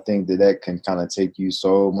learn. And I think that can kind of take you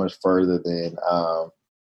so much further than,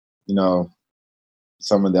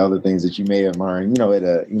 some of the other things that you may have learned, at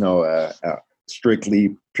a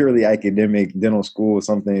strictly purely academic dental school.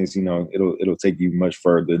 Some things, it'll take you much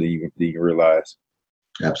further than you realize.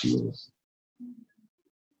 Absolutely.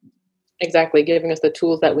 Exactly, giving us the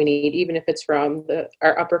tools that we need, even if it's from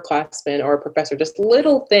our upperclassmen or a professor. Just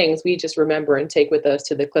little things we just remember and take with us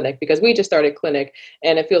to the clinic, because we just started clinic,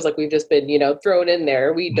 and it feels like we've just been, thrown in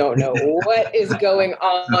there. We don't know what is going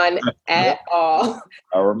on at all.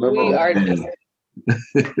 I remember we are just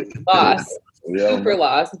lost. Super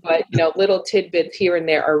lost, but little tidbits here and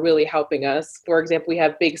there are really helping us. For example, we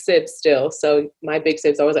have big sibs still, so my big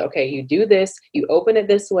sibs always like, okay, you do this, you open it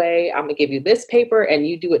this way, I'm gonna give you this paper, and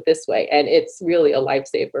you do it this way, and it's really a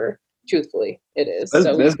lifesaver. Truthfully, it is.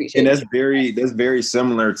 We appreciate it. That's very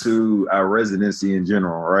similar to our residency in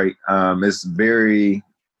general, right? It's very,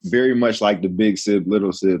 very much like the big sib,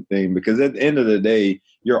 little sib thing, because at the end of the day,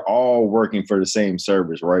 you're all working for the same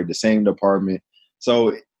service, right? The same department.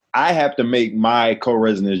 So I have to make my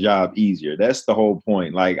co-resident's job easier. That's the whole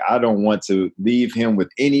point. Like, I don't want to leave him with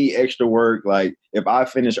any extra work. Like, if I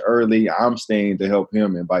finish early, I'm staying to help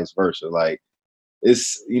him and vice versa. Like,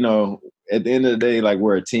 it's, at the end of the day, like,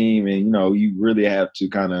 we're a team, and, you really have to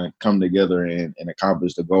kind of come together and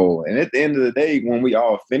accomplish the goal. And at the end of the day, when we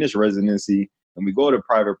all finish residency and we go to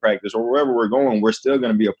private practice or wherever we're going, we're still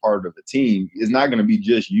going to be a part of the team. It's not going to be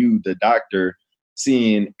just you, the doctor,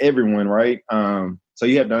 seeing everyone, right? So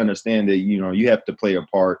you have to understand that, you have to play a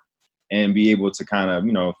part and be able to kind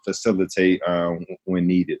of, facilitate when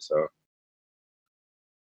needed. So.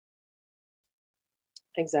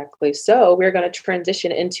 Exactly. So we're going to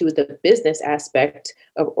transition into the business aspect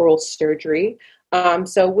of oral surgery.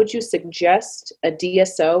 So would you suggest a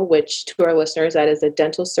DSO, which to our listeners, that is a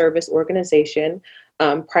dental service organization,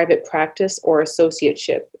 private practice, or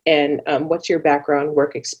associateship? And what's your background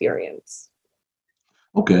work experience?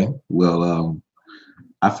 Okay. Well,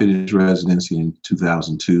 I finished residency in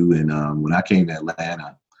 2002. And when I came to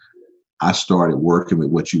Atlanta, I started working with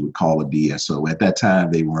what you would call a DSO. At that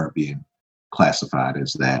time, they weren't being classified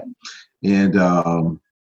as that. And,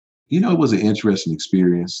 it was an interesting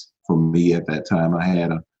experience for me at that time. I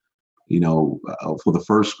had for the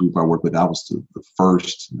first group I worked with, I was the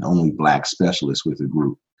first and only Black specialist with the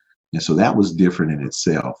group. And so that was different in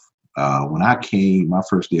itself. When I came, my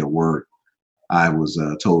first day of work, I was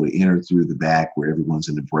told to enter through the back where everyone's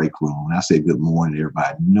in the break room. And I said, good morning,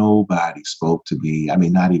 everybody. Nobody spoke to me. I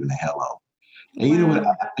mean, not even a hello. And you know what?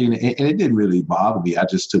 And it didn't really bother me. I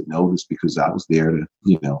just took notice because I was there to,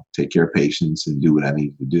 take care of patients and do what I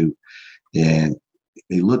needed to do. And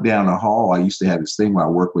they looked down the hall. I used to have this thing where I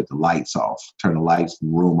work with the lights off, turn the lights in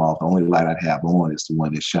the room off. The only light I'd have on is the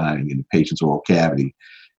one that's shining in the patient's oral cavity.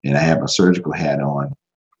 And I have my surgical hat on.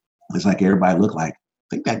 It's like everybody looked like,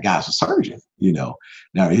 I think that guy's a surgeon, Now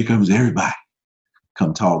here comes everybody,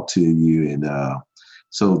 come talk to you. And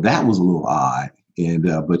so that was a little odd. And,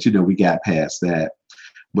 but, we got past that.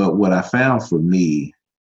 But what I found for me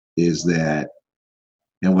is that,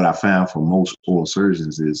 and what I found for most oral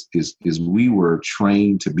surgeons is we were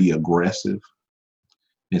trained to be aggressive.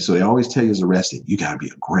 And so they always tell you as a resident, you got to be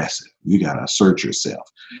aggressive. You got to assert yourself.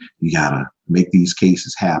 You got to make these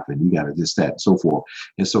cases happen. You got to this, that, and so forth.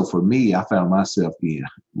 And so for me, I found myself being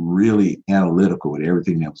really analytical with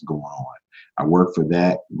everything that was going on. I worked for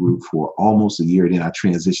that group for almost a year. Then I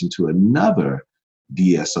transitioned to another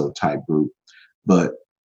DSO type group. But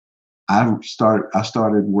I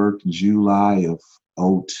started work July of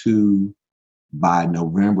 2002. By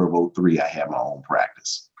November of 2003, I had my own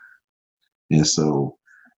practice. And so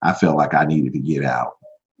I felt like I needed to get out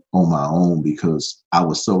on my own because I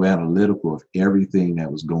was so analytical of everything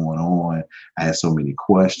that was going on. I had so many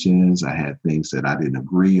questions. I had things that I didn't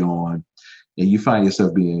agree on. And you find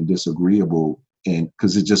yourself being disagreeable, and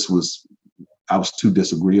because I was too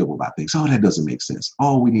disagreeable about things. Oh, that doesn't make sense.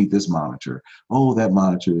 Oh, we need this monitor. Oh, that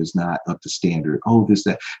monitor is not up to standard. Oh, this,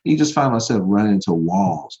 that. And you just find myself running into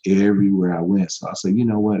walls everywhere I went. So I said, you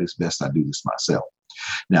know what? It's best I do this myself.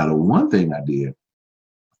 Now, the one thing I did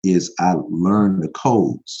is I learned the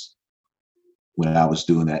codes when I was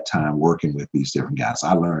doing that time working with these different guys.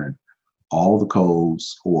 I learned all the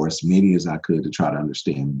codes, or as many as I could, to try to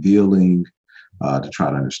understand billing, to try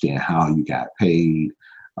to understand how you got paid,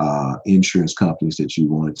 insurance companies that you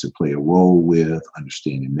wanted to play a role with,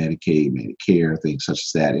 understanding Medicaid, Medicare, things such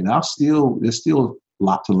as that. And there's still a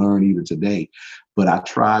lot to learn even today, but I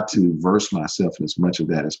tried to verse myself in as much of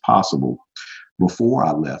that as possible before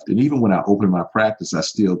I left. And even when I opened my practice, I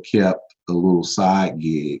still kept a little side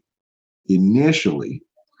gig initially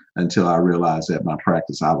until I realized that my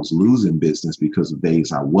practice, I was losing business because of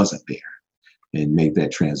days I wasn't there, and make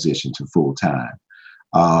that transition to full time.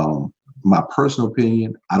 My personal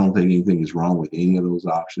opinion, I don't think anything is wrong with any of those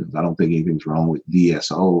options. I don't think anything's wrong with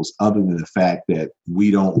DSOs other than the fact that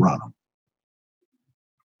we don't run them.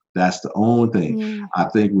 That's the only thing. Yeah. I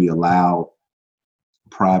think we allow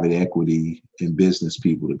private equity and business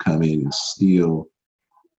people to come in and steal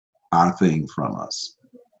our thing from us.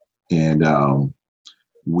 And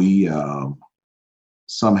we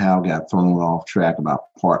somehow got thrown off track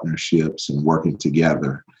about partnerships and working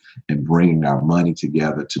together and bringing our money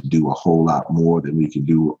together to do a whole lot more than we can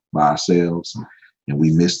do by ourselves. And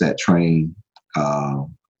we missed that train. And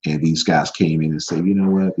these guys came in and said, you know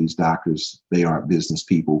what, these doctors, they aren't business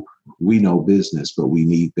people. We know business, but we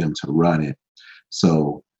need them to run it.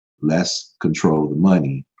 So let's control the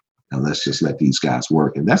money and let's just let these guys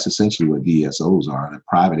work. And that's essentially what DSOs are. They're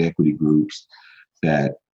private equity groups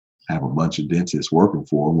that have a bunch of dentists working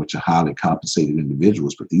for them, which are highly compensated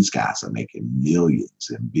individuals, but these guys are making millions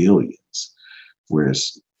and billions.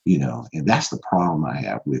 Whereas And that's the problem I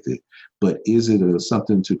have with it. But is it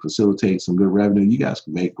something to facilitate some good revenue? You guys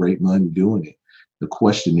can make great money doing it. The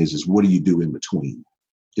question is what do you do in between?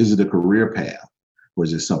 Is it a career path? Or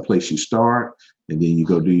is it someplace you start and then you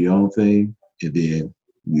go do your own thing and then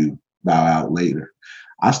you bow out later?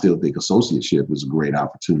 I still think associateship is a great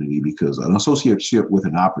opportunity, because an associateship with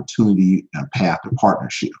an opportunity and path to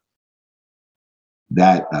partnership,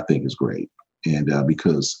 that I think is great. And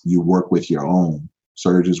because you work with your own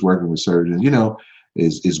surgeons, working with surgeons,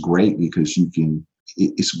 is great, because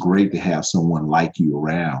it's great to have someone like you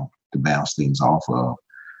around to bounce things off of.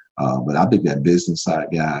 But I think that business side,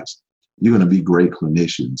 guys, you're going to be great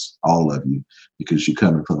clinicians, all of you, because you're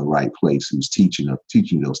coming from the right place who's teaching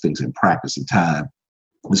those things in practice and time.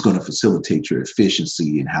 It's going to facilitate your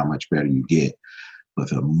efficiency and how much better you get.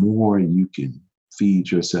 But the more you can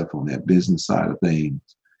feed yourself on that business side of things,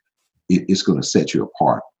 it's going to set you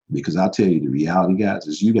apart. Because I'll tell you, the reality, guys,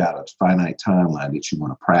 is you got a finite timeline that you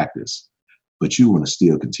want to practice, but you want to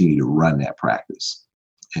still continue to run that practice.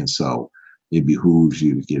 And so it behooves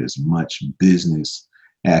you to get as much business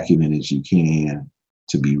acumen as you can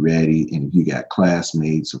to be ready. And if you got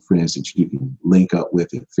classmates or friends that you can link up with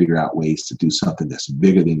and figure out ways to do something that's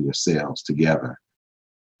bigger than yourselves together,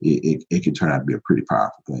 it can turn out to be a pretty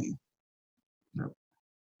powerful thing.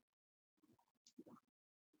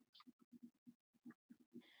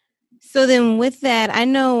 So then with that, I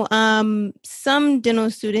know some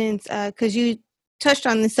dental students, because you touched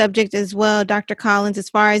on the subject as well, Dr. Collins, as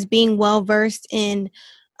far as being well-versed in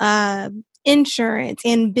insurance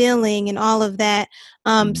and billing and all of that.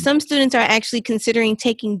 Some students are actually considering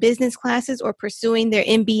taking business classes or pursuing their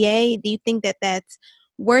MBA. Do you think that that's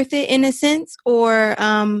worth it in a sense, or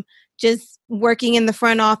just working in the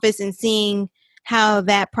front office and seeing how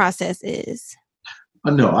that process is?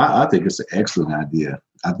 No, I think it's an excellent idea.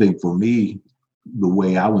 I think for me, the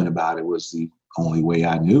way I went about it was the only way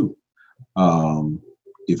I knew.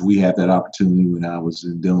 If we had that opportunity when I was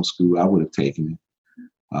in dental school, I would have taken it,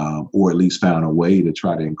 or at least found a way to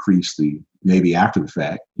try to increase maybe after the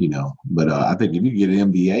fact, But I think if you get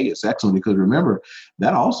an MBA, it's excellent, because remember,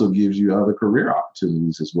 that also gives you other career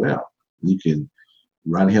opportunities as well. You can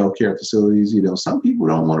run healthcare facilities. Some people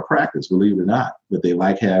don't want to practice, believe it or not, but they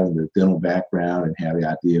like having the dental background and have the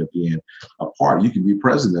idea of being a part. You can be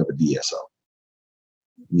president of a DSO.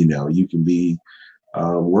 You can be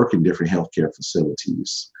work in different healthcare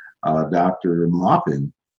facilities. Dr.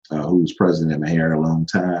 Maupin, who was president at Maher a long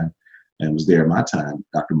time and was there at my time,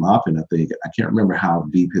 Dr. Maupin, I can't remember how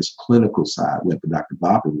deep his clinical side went, but Dr.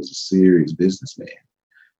 Maupin was a serious businessman.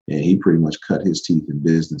 And he pretty much cut his teeth in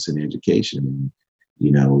business and education. And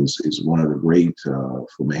is one of the great, for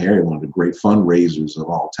Maher, one of the great fundraisers of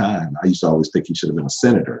all time. I used to always think he should have been a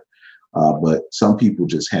senator. But some people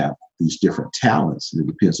just have these different talents, and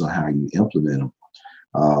it depends on how you implement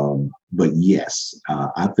them. But yes,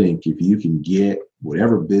 I think if you can get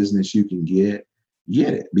whatever business you can get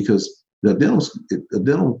it. Because the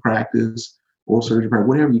dental practice or surgery practice,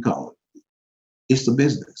 whatever you call it, it's the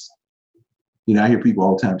business. I hear people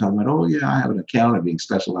all the time talking about, oh, yeah, I have an accountant who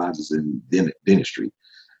specializes in dentistry.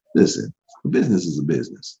 Listen, a business is a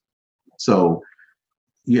business. So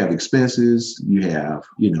you have expenses, you have,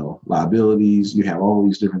 liabilities, you have all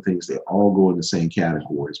these different things that all go in the same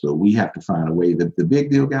categories. But we have to find a way. The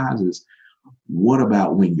big deal, guys, is what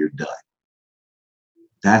about when you're done?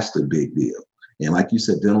 That's the big deal. And like you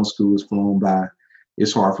said, dental school has flown by.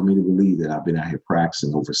 It's hard for me to believe that I've been out here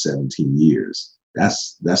practicing over 17 years.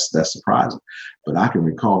 That's surprising. But I can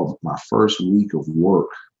recall my first week of work.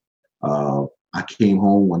 I came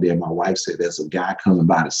home one day and my wife said, there's a guy coming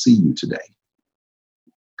by to see you today.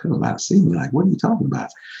 Coming by to see me? Like, what are you talking about?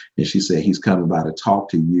 And she said, he's coming by to talk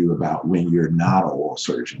to you about when you're not an oral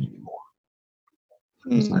surgeon anymore.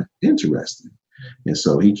 I was like, interesting. And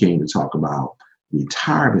so he came to talk about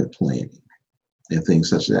retirement planning and things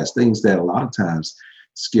such as that, things that a lot of times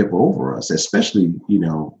skip over us, especially,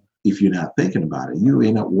 if you're not thinking about it. You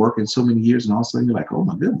end up working so many years and all of a sudden you're like, oh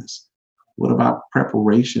my goodness, what about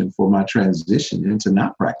preparation for my transition into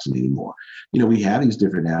not practicing anymore? We have these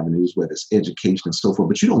different avenues, whether it's education and so forth,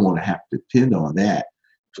 but you don't want to have to depend on that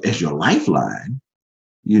as your lifeline,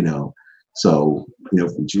 So, for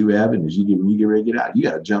you, Evan, when you get ready to get out, you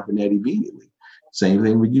got to jump in that immediately. Same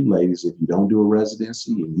thing with you ladies. If you don't do a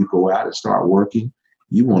residency and you go out and start working,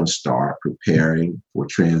 you want to start preparing for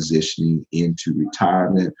transitioning into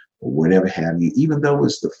retirement or whatever have you. Even though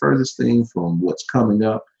it's the furthest thing from what's coming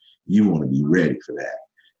up, you want to be ready for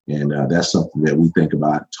that. And that's something that we think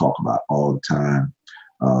about, talk about all the time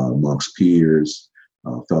amongst peers,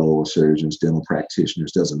 fellow surgeons, dental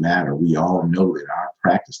practitioners. Doesn't matter. We all know that our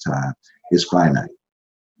practice time is finite.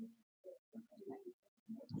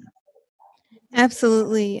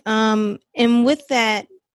 Absolutely. And with that,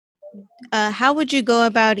 how would you go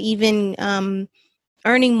about even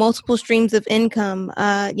earning multiple streams of income?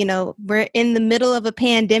 We're in the middle of a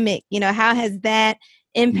pandemic. How has that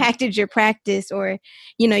impacted your practice, or,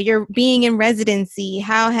 you're being in residency?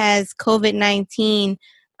 How has COVID-19,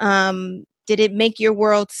 did it make your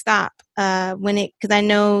world stop because I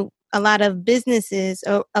know a lot of businesses,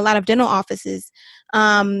 or a lot of dental offices,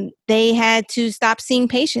 they had to stop seeing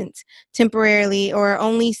patients temporarily, or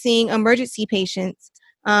only seeing emergency patients.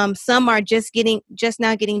 Some are just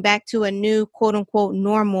now getting back to a new quote unquote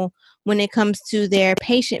normal when it comes to their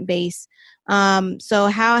patient base. So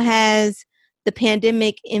how has the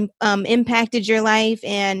pandemic impacted your life?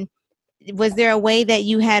 And was there a way that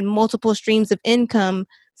you had multiple streams of income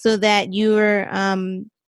so that you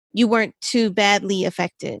weren't too badly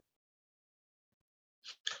affected?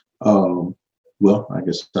 Well, I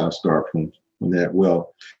guess I'll start from that.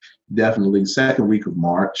 Well, definitely second week of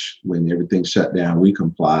March, when everything shut down, we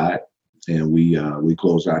complied, and we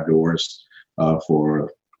closed our doors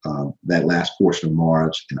for that last portion of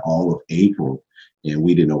March and all of April, and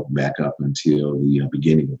we didn't open back up until the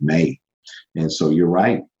beginning of May. And so you're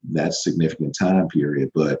right, that's a significant time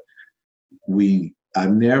period. But when I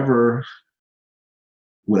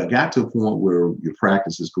got to a point where your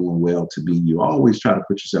practice is going well, you always try to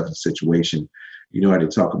put yourself in a situation, how they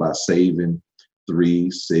talk about saving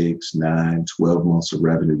 3, 6, 9, 12 months of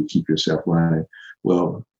revenue to keep yourself running.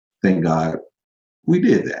 Well, thank God we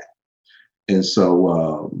did that. And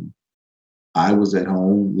so I was at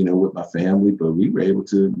home, with my family, but we were able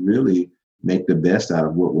to really make the best out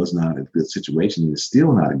of what was not a good situation. And it's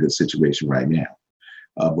still not a good situation right now.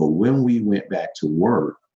 But when we went back to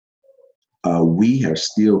work, we are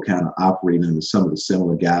still kind of operating under some of the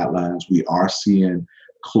similar guidelines. We are seeing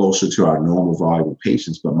closer to our normal volume of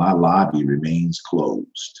patients, but my lobby remains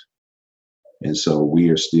closed. And so we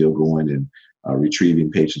are still going and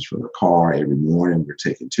retrieving patients from the car every morning. We're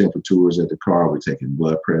taking temperatures at the car. We're taking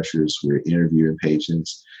blood pressures. We're interviewing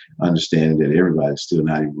patients, understanding that everybody's still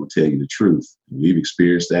not even going to tell you the truth. We've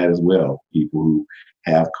experienced that as well. People who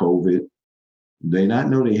have COVID, they not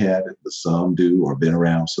know they have it, but some do, or been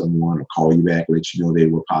around someone, or call you back, let you know they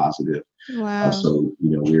were positive. Wow. So,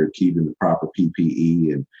 we're keeping the proper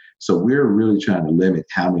PPE. And so we're really trying to limit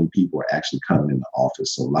how many people are actually coming in the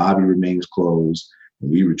office. So lobby remains closed.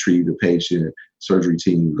 When we retrieve the patient, surgery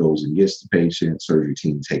team goes and gets the patient. Surgery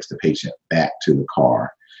team takes the patient back to the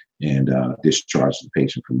car and discharges the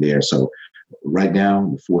patient from there. So right now,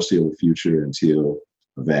 the foreseeable future, until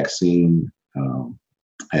a vaccine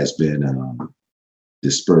has been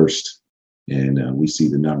dispersed and we see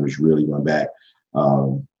the numbers really going back,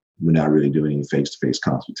 we're not really doing any face-to-face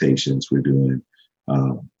consultations. We're doing,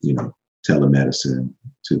 telemedicine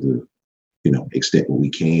to the, extent that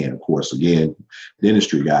we can. Of course, again,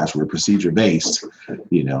 dentistry guys, we're procedure-based,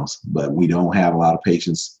 but we don't have a lot of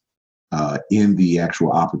patients in the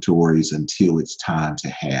actual operatories until it's time to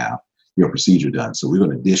have your procedure done. So we're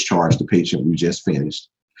going to discharge the patient we just finished,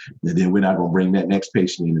 and then we're not going to bring that next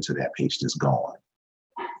patient in until that patient is gone.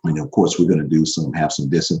 And of course, we're going to have some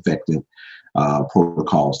disinfectant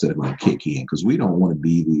protocols that are going to kick in, because we don't want to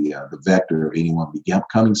be the vector of anyone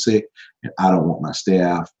becoming sick, and I don't want my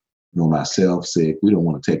staff nor myself sick. We don't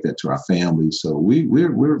want to take that to our families. So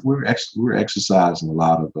we're exercising a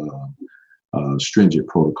lot of stringent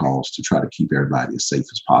protocols to try to keep everybody as safe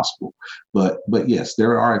as possible. But yes,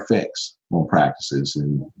 there are effects on practices,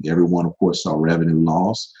 and everyone, of course, saw revenue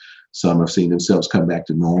loss. Some have seen themselves come back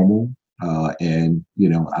to normal. And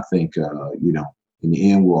I think, in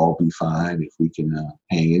the end, we'll all be fine if we can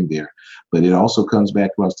hang in there. But it also comes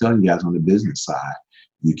back to what I was telling you guys on the business side.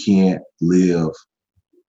 You can't live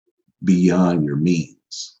beyond your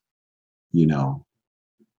means,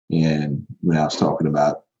 And when I was talking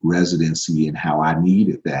about residency and how I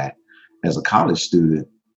needed that as a college student,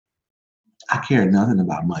 I cared nothing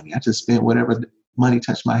about money. I just spent whatever money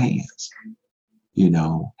touched my hands,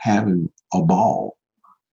 having a ball.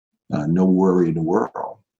 No worry in the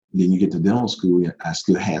world. Then you get to dental school, and I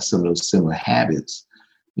still had some of those similar habits.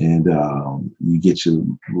 And you get your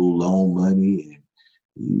little loan money,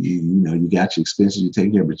 and you got your expenses you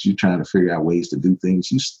take care of, but you're trying to figure out ways to do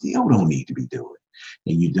things you still don't need to be doing.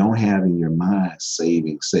 And you don't have in your mind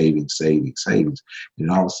savings. And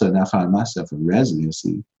all of a sudden, I find myself in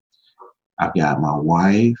residency. I've got my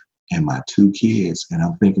wife and my 2 kids, and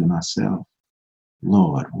I'm thinking to myself,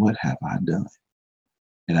 Lord, what have I done?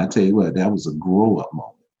 And I tell you what, that was a grow-up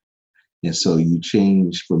moment. And so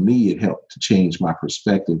for me, it helped to change my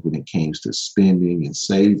perspective when it came to spending and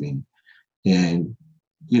saving. And,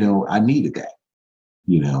 I needed that,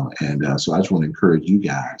 and so I just want to encourage you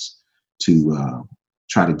guys to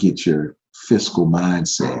try to get your fiscal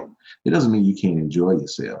mindset. It doesn't mean you can't enjoy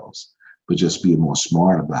yourselves, but just be more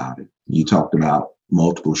smart about it. You talked about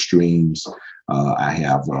multiple streams. I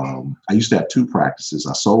used to have two practices.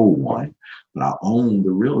 I sold one, but I own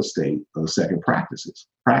the real estate of the second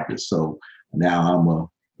practice. So now I'm a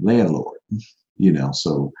landlord,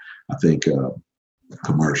 so I think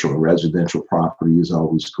commercial and residential property is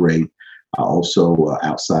always great. I also,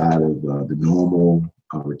 outside of the normal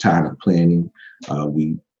retirement planning,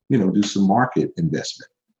 we, do some market investment,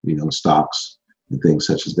 stocks and things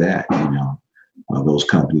such as that, those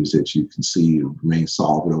companies that you can see remain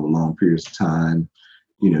solvent over long periods of time,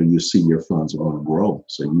 you see your funds are going to grow.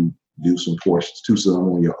 So you do some portions to some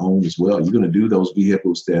on your own as well. You're going to do those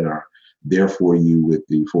vehicles that are there for you with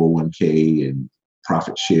the 401k and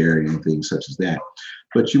profit sharing and things such as that.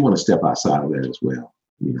 But you want to step outside of that as well.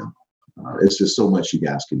 It's just so much you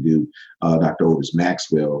guys can do. Dr. Otis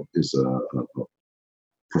Maxwell is a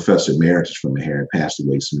professor emeritus from Meharry, passed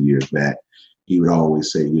away some years back. He would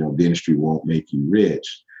always say, dentistry won't make you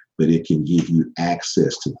rich, but it can give you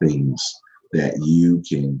access to things that you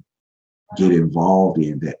can get involved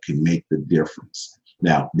in that can make the difference.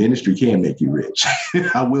 Now, dentistry can make you rich.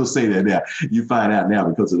 I will say that now. You find out now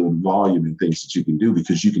because of the volume and things that you can do,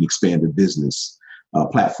 because you can expand the business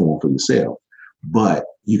platform for yourself. But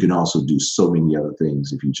you can also do so many other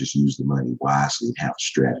things if you just use the money wisely and have a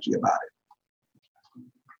strategy about it.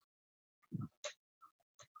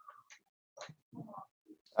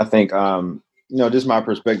 I think, just my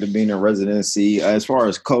perspective being in residency, as far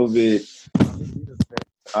as COVID,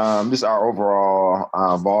 just our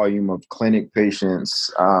overall volume of clinic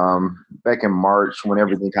patients back in March when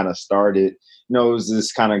everything kind of started, it was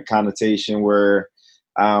this kind of connotation where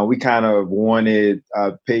we kind of wanted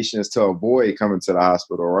patients to avoid coming to the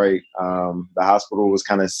hospital, right? The hospital was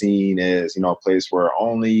kind of seen as, a place where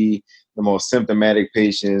only the most symptomatic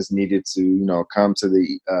patients needed to, come to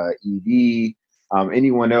the ED.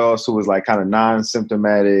 Anyone else who was like kind of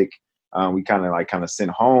non-symptomatic, we kind of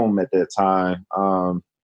sent home at that time.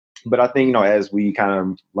 But I think, as we kind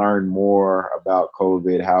of learned more about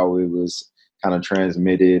COVID, how it was kind of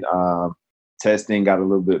transmitted, testing got a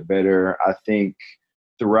little bit better. I think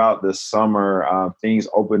throughout the summer, things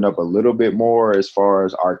opened up a little bit more as far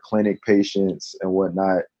as our clinic patients and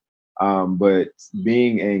whatnot. But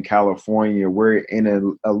being in California, we're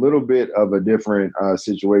in a little bit of a different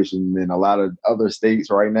situation than a lot of other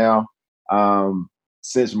states right now.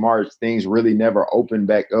 Since March, things really never opened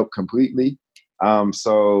back up completely.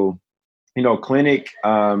 So, clinic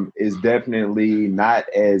is definitely not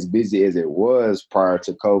as busy as it was prior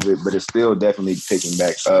to COVID, but it's still definitely picking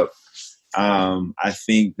back up. I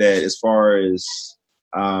think that as far as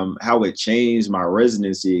how it changed my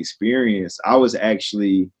residency experience, I was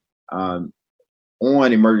actually on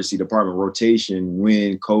emergency department rotation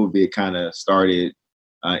when COVID kind of started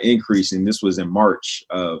increasing. This was in March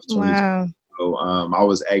of 2020. Wow. So I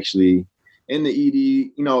was actually in the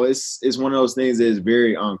ED. It's one of those things that is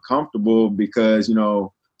very uncomfortable because,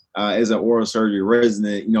 as an oral surgery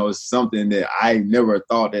resident, it's something that I never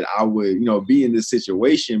thought that I would, be in this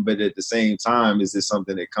situation. But at the same time, is this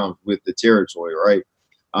something that comes with the territory, right?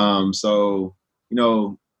 So,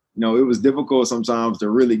 it was difficult sometimes to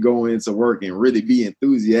really go into work and really be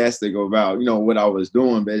enthusiastic about, what I was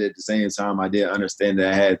doing. But at the same time, I did understand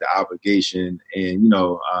that I had the obligation and,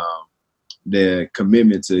 the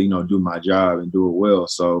commitment to, do my job and do it well.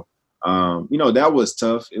 So, that was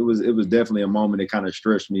tough. It was definitely a moment that kind of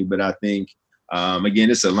stretched me. But I think, again,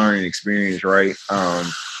 it's a learning experience, right?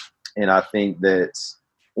 And I think that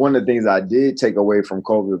one of the things I did take away from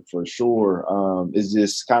COVID for sure is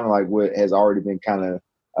just kind of like what has already been kind of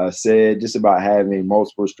said, just about having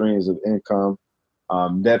multiple streams of income,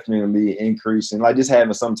 definitely increasing, like just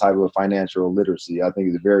having some type of financial literacy, I think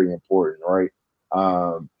is very important, right?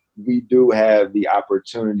 We do have the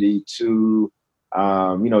opportunity to,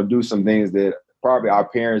 do some things that probably our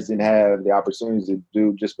parents didn't have the opportunities to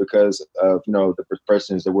do just because of, the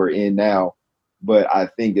professions that we're in now. But I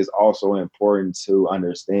think it's also important to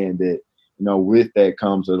understand that, with that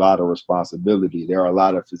comes a lot of responsibility. There are a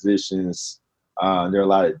lot of physicians, there are a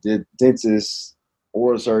lot of dentists,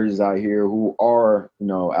 oral surgeons out here who are,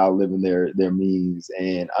 outliving their means,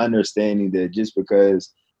 and understanding that just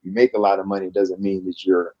because you make a lot of money doesn't mean that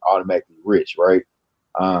you're automatically rich, right?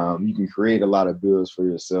 You can create a lot of bills for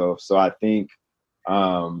yourself. So I think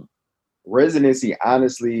residency,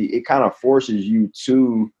 honestly, it kind of forces you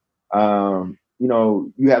to,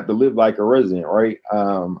 you have to live like a resident, right?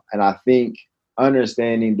 And I think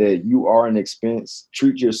understanding that you are an expense,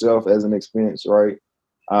 treat yourself as an expense, right?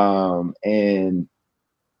 And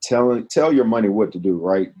tell your money what to do,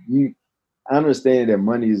 right? understand that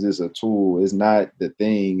money is just a tool. It's not the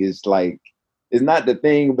thing. It's not the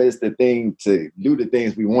thing, but it's the thing to do the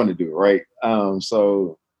things we want to do, right?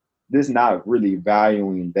 So this not really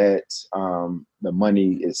valuing that the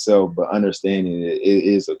money itself, but understanding it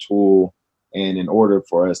is a tool. And in order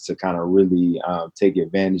for us to kind of really take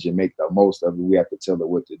advantage and make the most of it, we have to tell it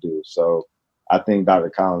what to do. So I think Dr.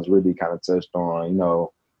 Collins really kind of touched on,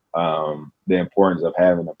 the importance of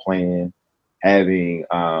having a plan, having,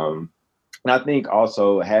 and I think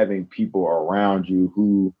also having people around you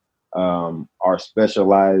who are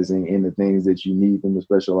specializing in the things that you need them to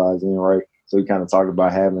specialize in, right? So we kind of talked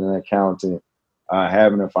about having an accountant,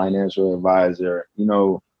 having a financial advisor,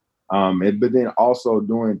 but then also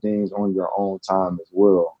doing things on your own time as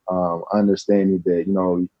well. Understanding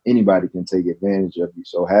that, anybody can take advantage of you.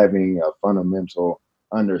 So having a fundamental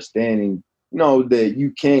understanding, that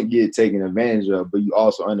you can't get taken advantage of, but you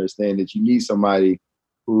also understand that you need somebody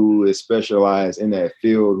who is specialized in that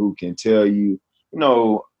field, who can tell you,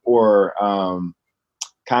 or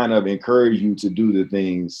kind of encourage you to do the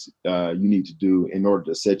things you need to do in order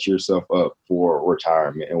to set yourself up for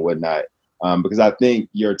retirement and whatnot. Because I think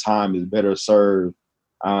your time is better served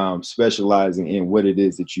specializing in what it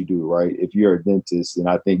is that you do, right? If you're a dentist, then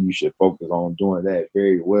I think you should focus on doing that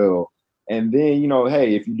very well. And then,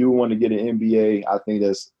 hey, if you do want to get an MBA, I think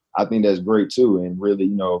that's great too. And really,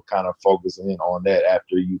 kind of focusing in on that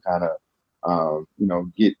after you kind of,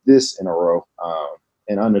 get this in a row,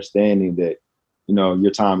 and understanding that,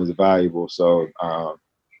 your time is valuable. So,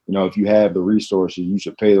 if you have the resources, you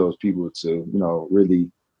should pay those people to, really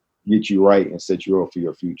get you right and set you up for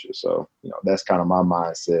your future. So, that's kind of my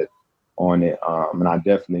mindset on it. And I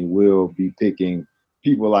definitely will be picking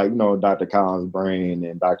people like, Dr. Collins Brain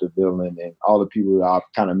and Dr. Dillon and all the people that I've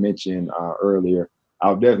kind of mentioned earlier.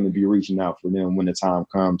 I'll definitely be reaching out for them when the time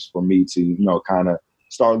comes for me to, kind of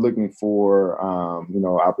start looking for,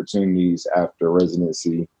 opportunities after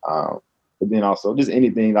residency. But then also just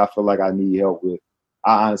anything I feel like I need help with.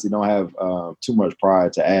 I honestly don't have too much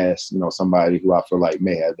pride to ask, somebody who I feel like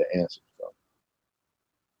may have the answer. So.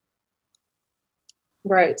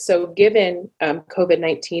 Right. So given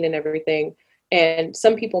COVID-19 and everything, and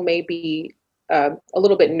some people may be a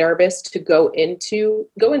little bit nervous to go into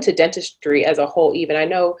dentistry as a whole. Even I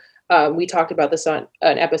know we talked about this on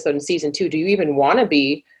an episode in season 2. Do you even want to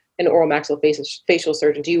be an oral maxillofacial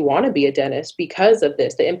surgeon? Do you want to be a dentist because of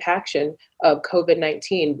this, the impaction of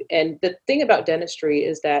COVID-19? And the thing about dentistry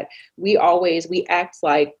is that we act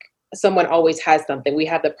like someone always has something. We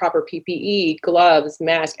have the proper PPE, gloves,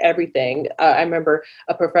 mask, everything. I remember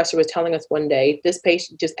a professor was telling us one day, this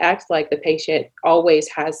patient just acts like the patient always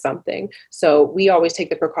has something. So we always take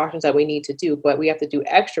the precautions that we need to do, but we have to do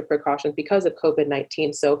extra precautions because of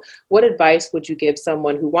COVID-19. So what advice would you give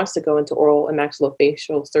someone who wants to go into oral and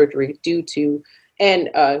maxillofacial surgery due to, and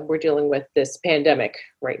we're dealing with this pandemic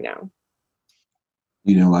right now?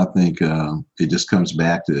 I think it just comes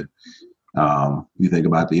back to, you think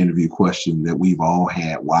about the interview question that we've all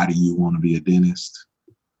had: why do you want to be a dentist?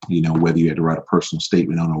 Whether you had to write a personal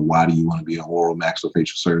statement on, or why do you want to be an oral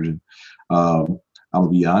maxillofacial surgeon? I'm gonna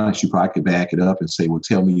be honest, you probably could back it up and say, well,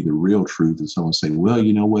 tell me the real truth. And someone say, well,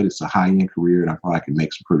 you know what? It's a high-end career and I probably can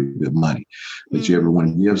make some pretty good money. But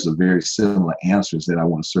everyone gives a very similar answers that I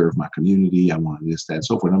want to serve my community. I want this, that, and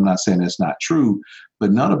so forth. I'm not saying that's not true,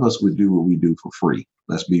 but none of us would do what we do for free.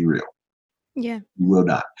 Let's be real. Yeah. You will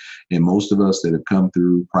not. And most of us that have come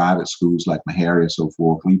through private schools like Meharry and so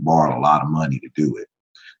forth, we borrowed a lot of money to do it.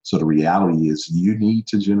 So the reality is you need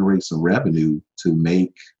to generate some revenue to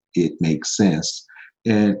make it make sense.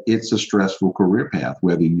 And it's a stressful career path,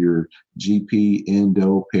 whether you're GP,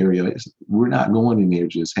 endo, perio. We're not going in there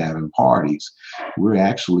just having parties. We're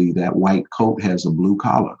actually, that white coat has a blue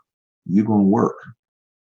collar. You're going to work.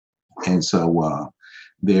 And so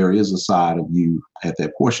there is a side of you at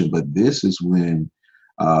that portion. But this is when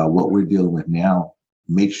what we're dealing with now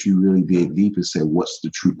makes you really dig deep and say, what's the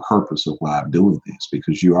true purpose of why I'm doing this?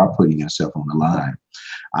 Because you are putting yourself on the line.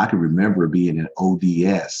 I can remember being an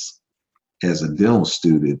ODS as a dental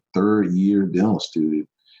student, third year dental student,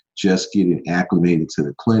 just getting acclimated to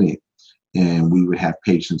the clinic. And we would have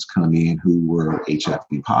patients come in who were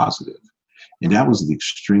HIV positive. And that was an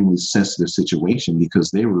extremely sensitive situation because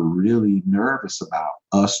they were really nervous about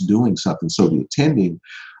us doing something. So the attending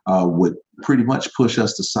would pretty much push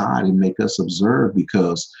us aside and make us observe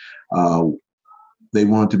because they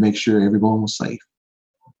wanted to make sure everyone was safe.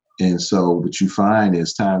 And so what you find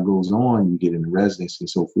as time goes on, you get into residency and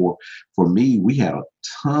so forth. For me, we had a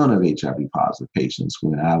ton of HIV positive patients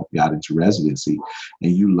when I got into residency,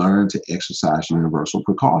 and you learn to exercise universal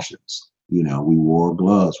precautions. We wore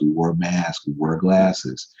gloves, we wore masks, we wore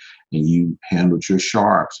glasses. and you handled your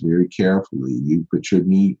sharps very carefully. You put your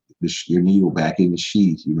needle back in the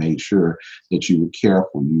sheath. You made sure that you were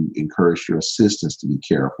careful. You encouraged your assistants to be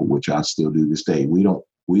careful, which I still do this day. We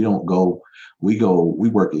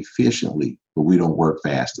work efficiently, but we don't work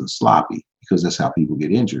fast and sloppy, because that's how people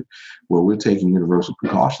get injured. Well, we're taking universal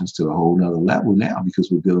precautions to a whole nother level now, because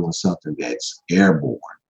we're dealing with something that's airborne.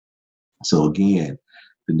 So again,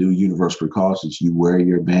 the new universal precautions: you wear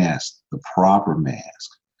your mask, the proper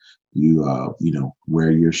mask. You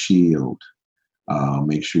wear your shield.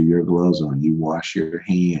 Make sure your gloves on. You wash your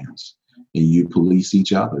hands, and you police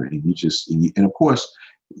each other. And of course,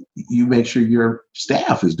 you make sure your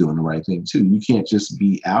staff is doing the right thing too. You can't just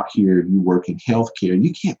be out here. If you work in healthcare,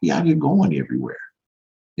 you can't be out here going everywhere.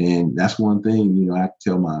 And that's one thing, I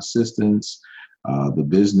tell my assistants, the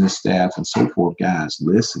business staff, and so forth, guys,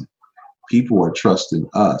 listen, people are trusting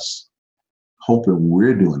us, hoping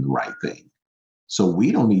we're doing the right thing. So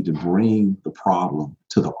we don't need to bring the problem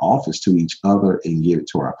to the office, to each other, and give it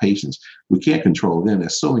to our patients. We can't control them.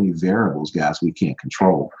 There's so many variables, guys, we can't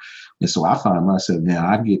control. And so I find myself now,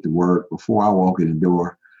 I get to work, before I walk in the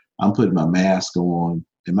door, I'm putting my mask on,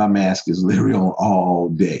 and my mask is literally on all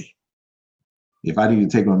day. If I need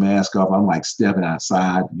to take my mask off, I'm like stepping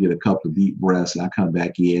outside, get a couple of deep breaths, and I come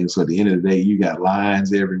back in. So at the end of the day, you got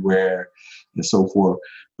lines everywhere and so forth.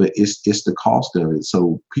 But it's the cost of it.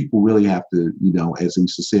 So people really have to, as they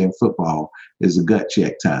used to say in football, is a gut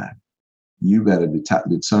check time. You got to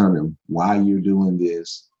determine why you're doing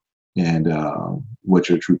this and what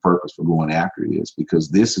your true purpose for going after it is, because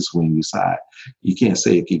this is when you decide. You can't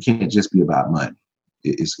say it can't just be about money.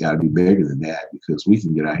 It's got to be bigger than that, because we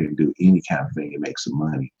can get out here and do any kind of thing and make some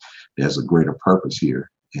money. There's a greater purpose here.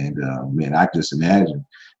 And man, I just imagine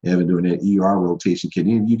Evan doing that ER rotation. Can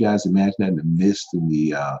any of you guys imagine that in the midst of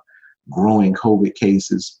the growing COVID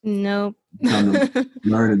cases? Nope. Come to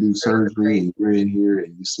learn to do surgery, and you're in here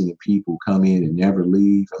and you're seeing people come in and never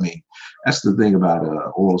leave. I mean, that's the thing about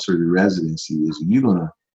oral surgery residency, is you're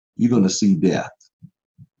gonna see death,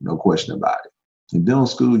 no question about it. In dental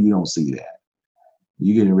school, you don't see that.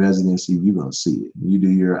 You get in residency, you're going to see it. You do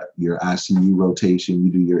your ICU rotation,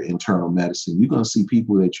 you do your internal medicine. You're going to see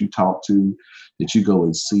people that you talk to, that you go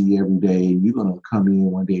and see every day. You're going to come in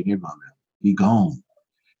one day and you're going to be gone.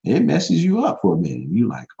 And it messes you up for a minute. You're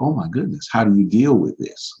like, oh my goodness, how do you deal with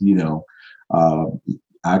this?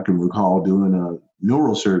 I can recall doing a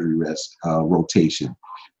neurosurgery rotation,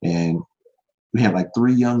 and we had like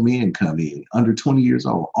 3 young men come in, under 20 years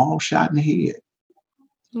old, all shot in the head.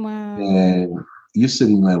 Wow. And you're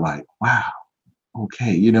sitting there like, wow,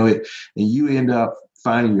 okay. And you end up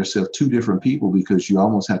finding yourself 2 different people, because you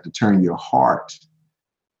almost have to turn your heart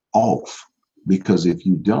off, because if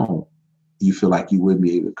you don't, you feel like you wouldn't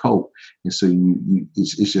be able to cope. And so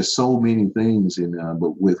it's just so many things. And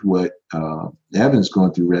but with what Evan's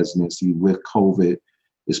going through residency with COVID,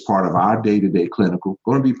 is part of our day-to-day clinical,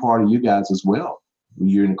 going to be part of you guys as well when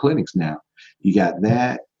you're in the clinics now. You got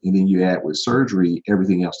that. And then you add with surgery,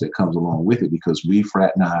 everything else that comes along with it, because we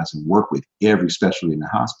fraternize and work with every specialty in the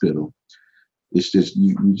hospital. It's just,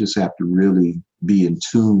 you just have to really be in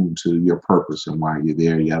tune to your purpose and why you're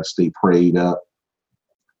there. You got to stay prayed up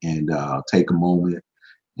and take a moment.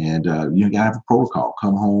 And you got to have a protocol.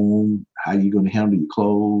 Come home, how you going to handle your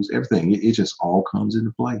clothes, everything. It just all comes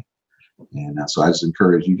into play. And so I just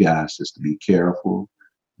encourage you guys just to be careful,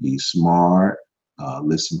 be smart.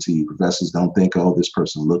 Listen to your professors. Don't think, oh, this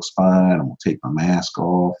person looks fine, I'm going to take my mask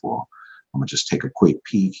off, or I'm going to just take a quick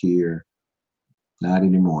peek here. Not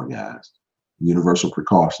anymore, guys. Universal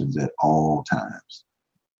precautions at all times.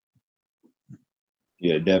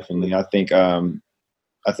 Yeah, definitely. I think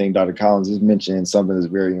Dr. Collins is mentioning something that's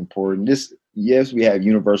very important. Yes, we have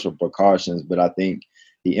universal precautions, but I think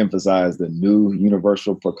he emphasized the new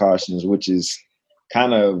universal precautions, which is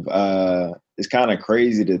it's kind of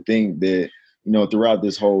crazy to think that, throughout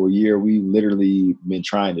this whole year, we've literally been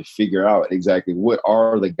trying to figure out exactly what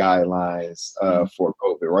are the guidelines for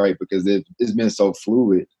COVID, right? Because it's been so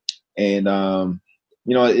fluid. And,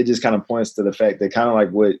 it just kind of points to the fact that, kind of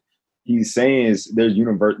like what he's saying, is there's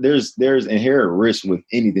inherent risk with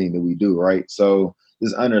anything that we do, right? So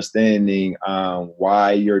this understanding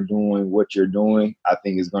why you're doing what you're doing, I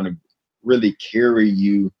think is going to really carry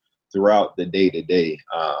you throughout the day-to-day.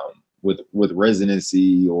 With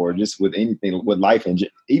residency, or just with anything, with life, and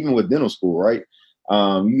even with dental school, right?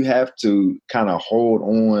 You have to kind of hold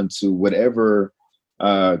on to whatever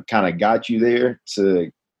kind of got you there,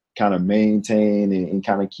 to kind of maintain and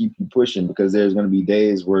kind of keep you pushing, because there's going to be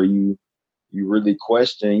days where you really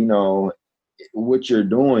question, what you're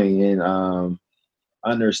doing. And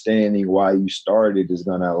understanding why you started is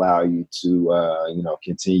going to allow you to,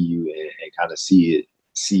 continue and kind of see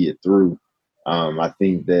it through. I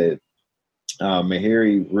think that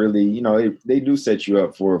Meharry really, they do set you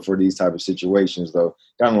up for these type of situations, though.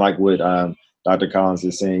 Kind of like what Dr. Collins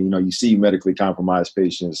is saying. You see medically compromised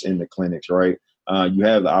patients in the clinics, right? You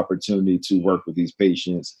have the opportunity to work with these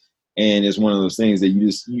patients, and it's one of those things that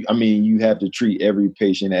you have to treat every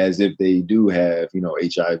patient as if they do have,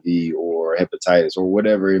 HIV or hepatitis or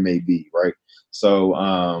whatever it may be, right? So,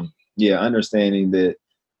 understanding that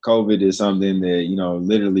COVID is something that,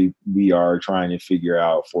 literally we are trying to figure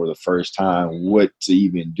out for the first time what to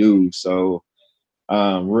even do. So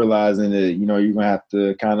realizing that, you're going to have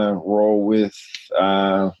to kind of roll with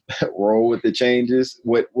the changes.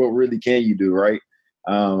 What really can you do, right?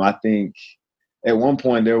 I think at one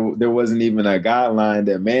point there wasn't even a guideline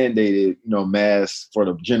that mandated, masks for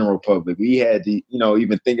the general public. We had to,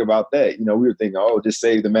 even think about that. We were thinking, oh, just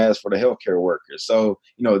save the mask for the healthcare workers. So,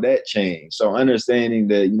 that changed. So understanding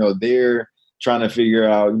that, they're trying to figure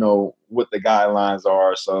out, what the guidelines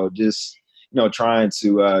are. So just, trying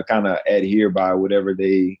to kind of adhere by whatever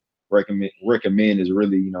they recommend is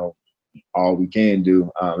really, all we can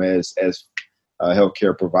do as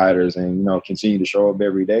healthcare providers, and, continue to show up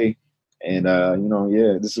every day. And,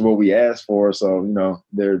 this is what we asked for. So,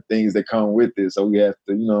 there are things that come with it. So we have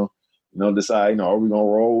to, decide, are we going to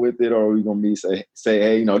roll with it, or are we going to say,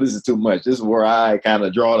 hey, this is too much. This is where I kind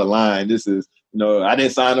of draw the line. This is, I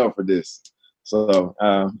didn't sign up for this. So,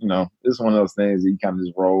 it's one of those things that you kind of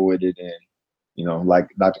just roll with it. And, like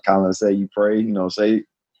Dr. Collins said, you pray, say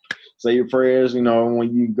your prayers,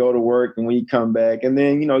 when you go to work and when you come back. And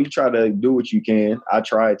then, you try to do what you can. I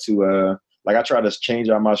try to change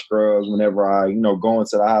out my scrubs whenever I, go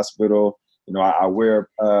into the hospital. I wear,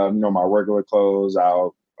 my regular clothes.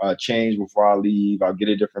 I'll change before I leave. I'll get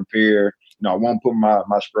a different pair. I won't put my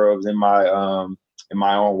scrubs in my own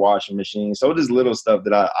washing machine. So just little stuff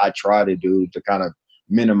that I try to do to kind of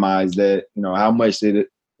minimize that. How much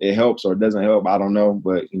it helps or doesn't help, I don't know.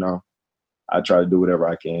 But, I try to do whatever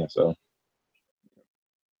I can. So.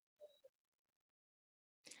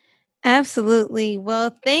 Absolutely.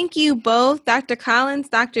 Well, thank you both, Dr. Collins,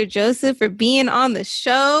 Dr. Joseph, for being on the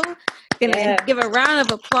show. Gonna give a round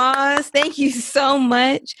of applause. Thank you so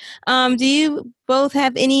much. Do you both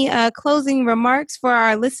have any closing remarks for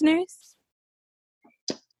our listeners?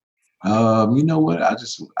 You know what?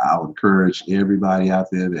 I'll encourage everybody out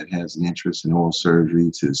there that has an interest in oral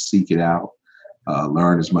surgery to seek it out.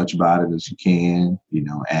 Learn as much about it as you can.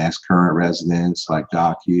 Ask current residents like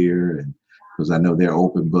Doc here, and because I know they're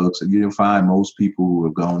open books. And you'll find most people who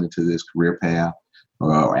have gone into this career path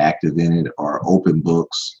or active in it are open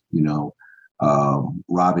books.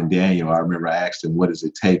 Robin Daniel, I remember I asked him, what does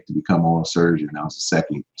it take to become an oral surgeon? I was a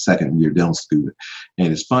second year dental student.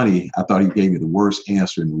 And it's funny, I thought he gave me the worst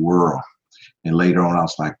answer in the world. And later on, I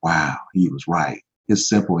was like, wow, he was right. His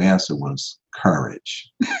simple answer was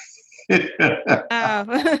courage. He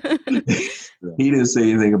didn't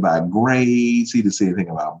say anything about grades. He didn't say anything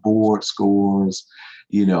about board scores,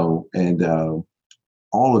 and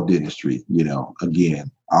all of dentistry,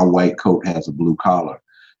 again, our white coat has a blue collar.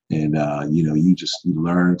 And, you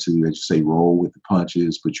learn to, as you say, roll with the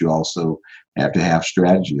punches, but you also have to have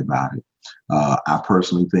strategy about it. I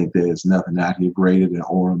personally think there's nothing out here greater than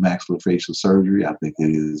oral maxillofacial surgery. I think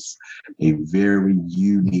it is a very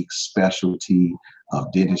unique specialty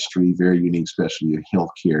of dentistry, very unique specialty of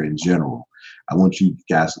healthcare in general. I want you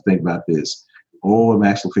guys to think about this. Oral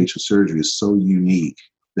maxillofacial surgery is so unique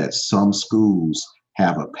that some schools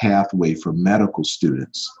have a pathway for medical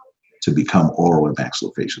students to become oral and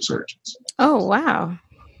maxillofacial surgeons. Oh, wow.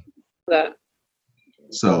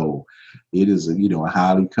 So it is a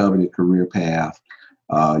highly coveted career path.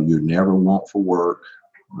 You're never want for work.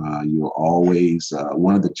 You're always,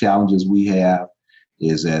 one of the challenges we have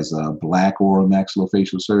is as Black oral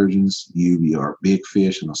maxillofacial surgeons, you are a big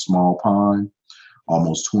fish in a small pond.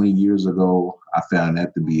 Almost 20 years ago, I found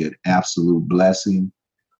that to be an absolute blessing.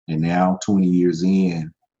 And now 20 years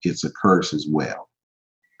in, it's a curse as well,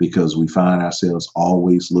 because we find ourselves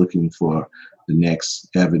always looking for the next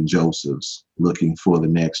Evan Josephs, looking for the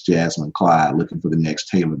next Jasmine Clyde, looking for the next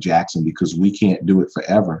Taylor Jackson, because we can't do it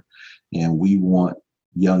forever. And we want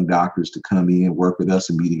young doctors to come in, work with us,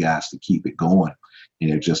 and be the guys to keep it going. And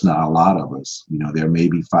there's just not a lot of us. There may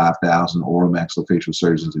be 5,000 oral maxillofacial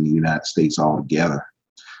surgeons in the United States altogether.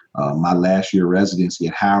 My last year residency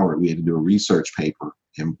at Howard, we had to do a research paper,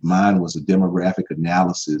 and mine was a demographic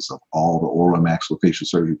analysis of all the oral maxillofacial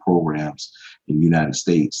surgery programs in the United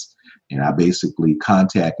States. And I basically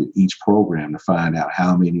contacted each program to find out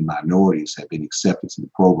how many minorities had been accepted to the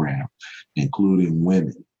program, including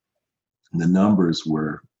women. And the numbers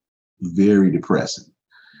were very depressing.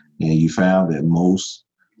 And you found that most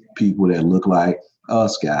people that look like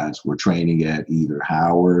us guys were training at either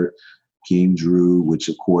Howard, King Drew, which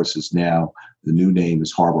of course is now the new name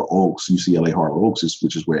is Harbor Oaks, UCLA Harbor Oaks,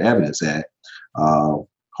 which is where Evidence at, Harlem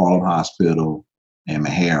Hospital, and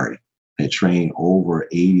Meharry. Had trained over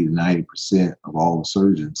 80 to 90% of all the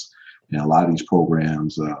surgeons. And a lot of these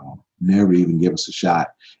programs never even give us a shot,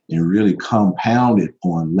 and really compounded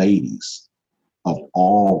on ladies of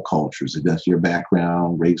all cultures. It does your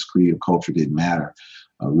background, race, creed, or culture didn't matter.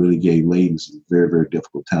 Really gave ladies a very, very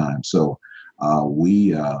difficult time. So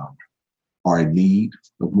we are in need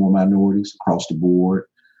of more minorities across the board.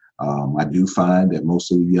 I do find that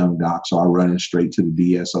most of the young docs are running straight to the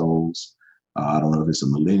DSOs. I don't know if it's a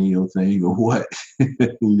millennial thing or what,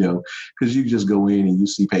 because you just go in and you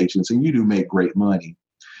see patients and you do make great money.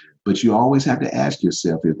 But you always have to ask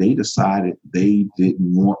yourself, if they decided they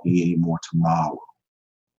didn't want me anymore tomorrow,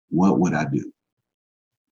 what would I do?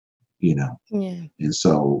 Yeah. And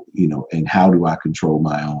so, and how do I control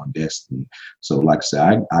my own destiny? So like I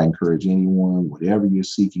said, I encourage anyone, whatever you're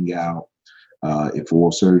seeking out, if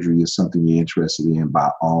oral surgery is something you're interested in, by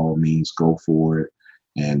all means, go for it.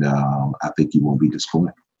 And I think you won't be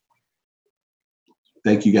disappointed.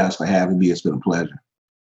 Thank you guys for having me. It's been a pleasure.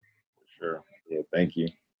 Sure. Yeah, thank you.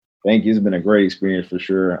 Thank you. It's been a great experience for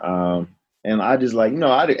sure. And I just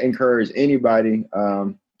I'd encourage anybody,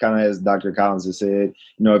 kind of as Dr. Collins has said,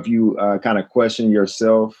 if you kind of question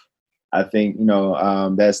yourself, I think,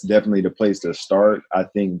 that's definitely the place to start. I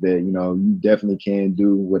think that, you definitely can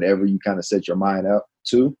do whatever you kind of set your mind up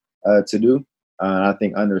to do. I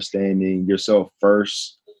think understanding yourself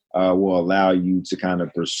first will allow you to kind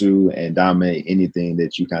of pursue and dominate anything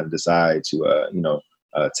that you kind of decide to,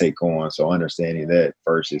 take on. So understanding that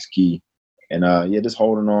first is key. And just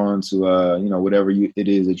holding on to, whatever it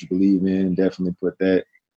is that you believe in, definitely put that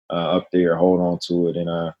up there, hold on to it.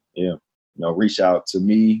 And, reach out to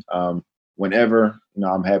me whenever,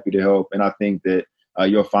 I'm happy to help. And I think that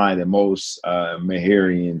you'll find that most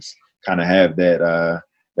Meharians kind of have that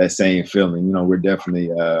same feeling. We're definitely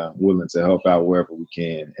willing to help out wherever we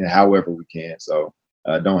can and however we can. So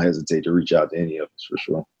don't hesitate to reach out to any of us for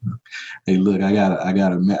sure. Hey, look, I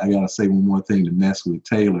gotta say one more thing to mess with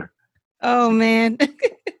Taylor. Oh man.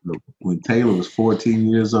 When Taylor was 14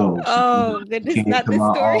 years old, goodness, not this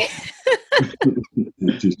story.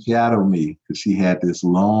 To shadow me, because she had this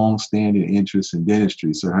long-standing interest in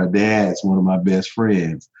dentistry. So her dad's one of my best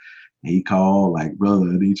friends. And he called like, brother,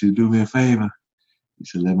 I need you to do me a favor. You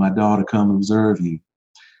should let my daughter come observe you.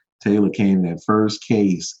 Taylor came that first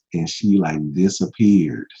case and she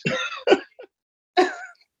disappeared.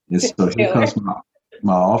 And so here comes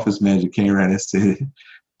my office manager came around and said,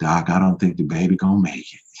 Doc, I don't think the baby gonna make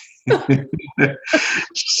it.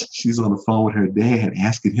 She's on the phone with her dad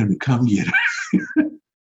asking him to come get her.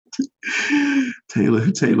 Taylor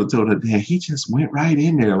told her dad, he just went right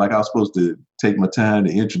in there like I was supposed to take my time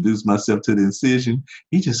to introduce myself to the incision.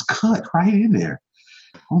 He just cut right in there.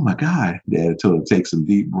 Oh my God. Dad told her to take some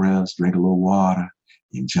deep breaths, drink a little water,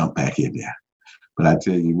 and jump back in there. But I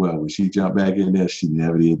tell you what, when she jumped back in there, she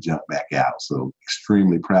never did jump back out. So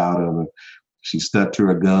extremely proud of her. She stuck to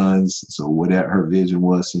her guns. So whatever her vision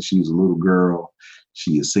was since she was a little girl,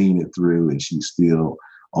 she has seen it through and she's still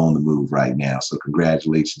on the move right now. So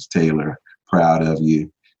congratulations, Taylor. Proud of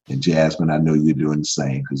you. And Jasmine, I know you're doing the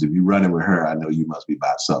same, because if you're running with her, I know you must be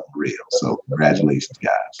about something real. So congratulations,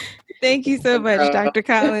 guys. Thank you so much, Dr.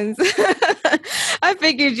 Collins. I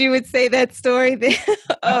figured you would say that story there.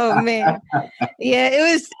 Oh man. Yeah,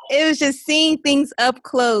 it was just seeing things up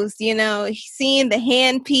close, seeing the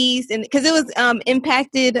hand piece, and because it was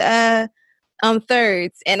impacted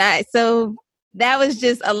thirds. And so that was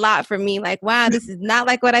just a lot for me. Like, wow, this is not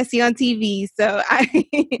like what I see on TV. So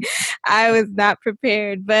I was not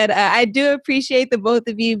prepared, but I do appreciate the both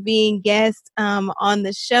of you being guests on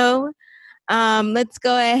the show. Let's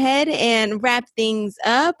go ahead and wrap things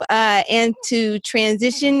up and to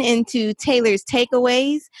transition into Taylor's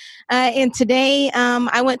takeaways. And today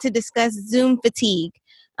I want to discuss Zoom fatigue.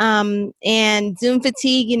 And Zoom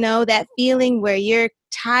fatigue, that feeling where you're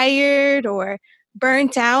tired or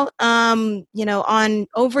burnt out, on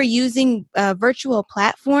overusing virtual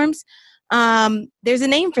platforms. There's a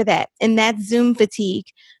name for that, and that's Zoom fatigue.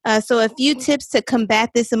 So a few tips to combat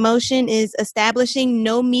this emotion is establishing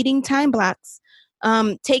no meeting time blocks,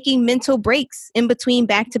 taking mental breaks in between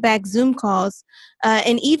back-to-back Zoom calls,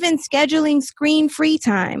 and even scheduling screen-free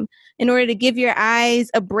time in order to give your eyes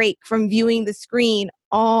a break from viewing the screen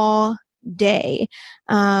all day.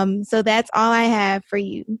 So that's all I have for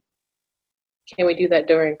you. Can we do that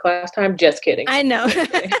during class time? Just kidding. I know.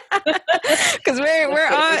 Because we're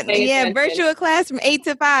on virtual class from 8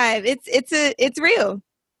 to 5. It's real.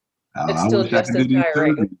 It's still just as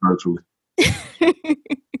tiring. Virtually.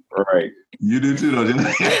 Right. You do too, don't you?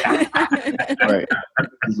 Right.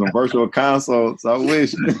 Some virtual consults. I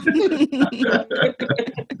wish.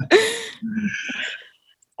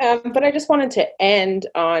 But I just wanted to end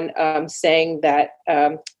on saying that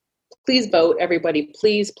please vote, everybody.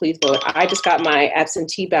 Please vote. I just got my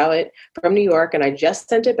absentee ballot from New York, and I just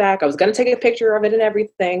sent it back. I was going to take a picture of it and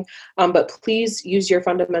everything, but please use your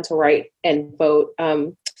fundamental right and vote.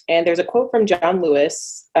 And there's a quote from John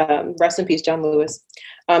Lewis, rest in peace, John Lewis.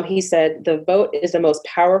 He said, "The vote is the most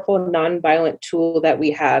powerful nonviolent tool that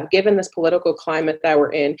we have. Given this political climate that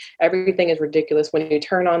we're in, everything is ridiculous. When you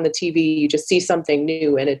turn on the TV, you just see something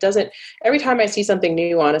new. And it doesn't, every time I see something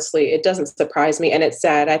new, honestly, it doesn't surprise me. And it's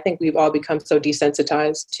sad. I think we've all become so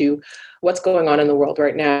desensitized to what's going on in the world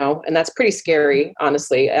right now. And that's pretty scary,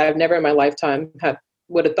 honestly. I've never in my lifetime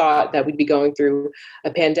would have thought that we'd be going through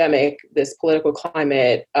a pandemic, this political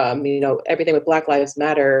climate, everything with Black Lives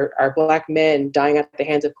Matter, our Black men dying at the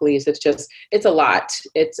hands of police. It's a lot.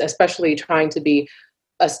 It's especially trying to be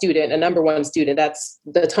a student, a number one student. That's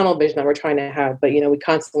the tunnel vision that we're trying to have. But, we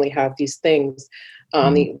constantly have these things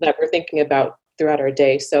that we're thinking about throughout our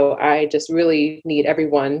day. So I just really need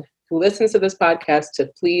everyone who listens to this podcast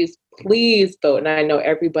to please vote. And I know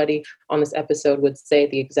everybody on this episode would say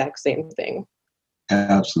the exact same thing.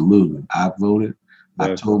 Absolutely. I voted.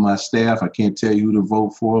 I told my staff, I can't tell you who to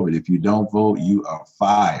vote for, but if you don't vote, you are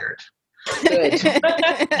fired. Good.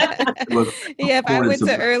 If I went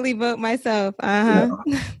to early vote myself.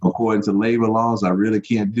 According to labor laws, I really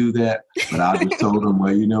can't do that. But I just told them,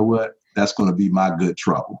 well, you know what? That's going to be my good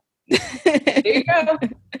trouble. There you go.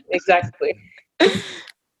 Exactly.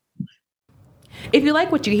 If you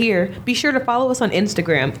like what you hear, be sure to follow us on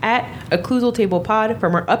Instagram at Occlusal Table Pod for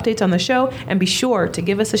more updates on the show, and be sure to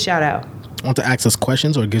give us a shout out. Want to ask us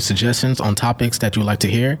questions or give suggestions on topics that you'd like to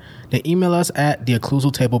hear? Then email us at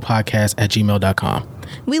theocclusaltablepodcast@gmail.com.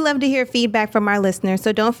 We love to hear feedback from our listeners,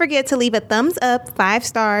 so don't forget to leave a thumbs up, 5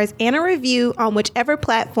 stars, and a review on whichever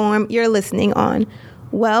platform you're listening on.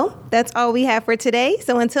 Well, that's all we have for today.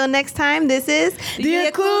 So until next time, this is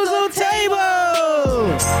The Occlusal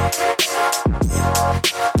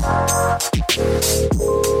Table!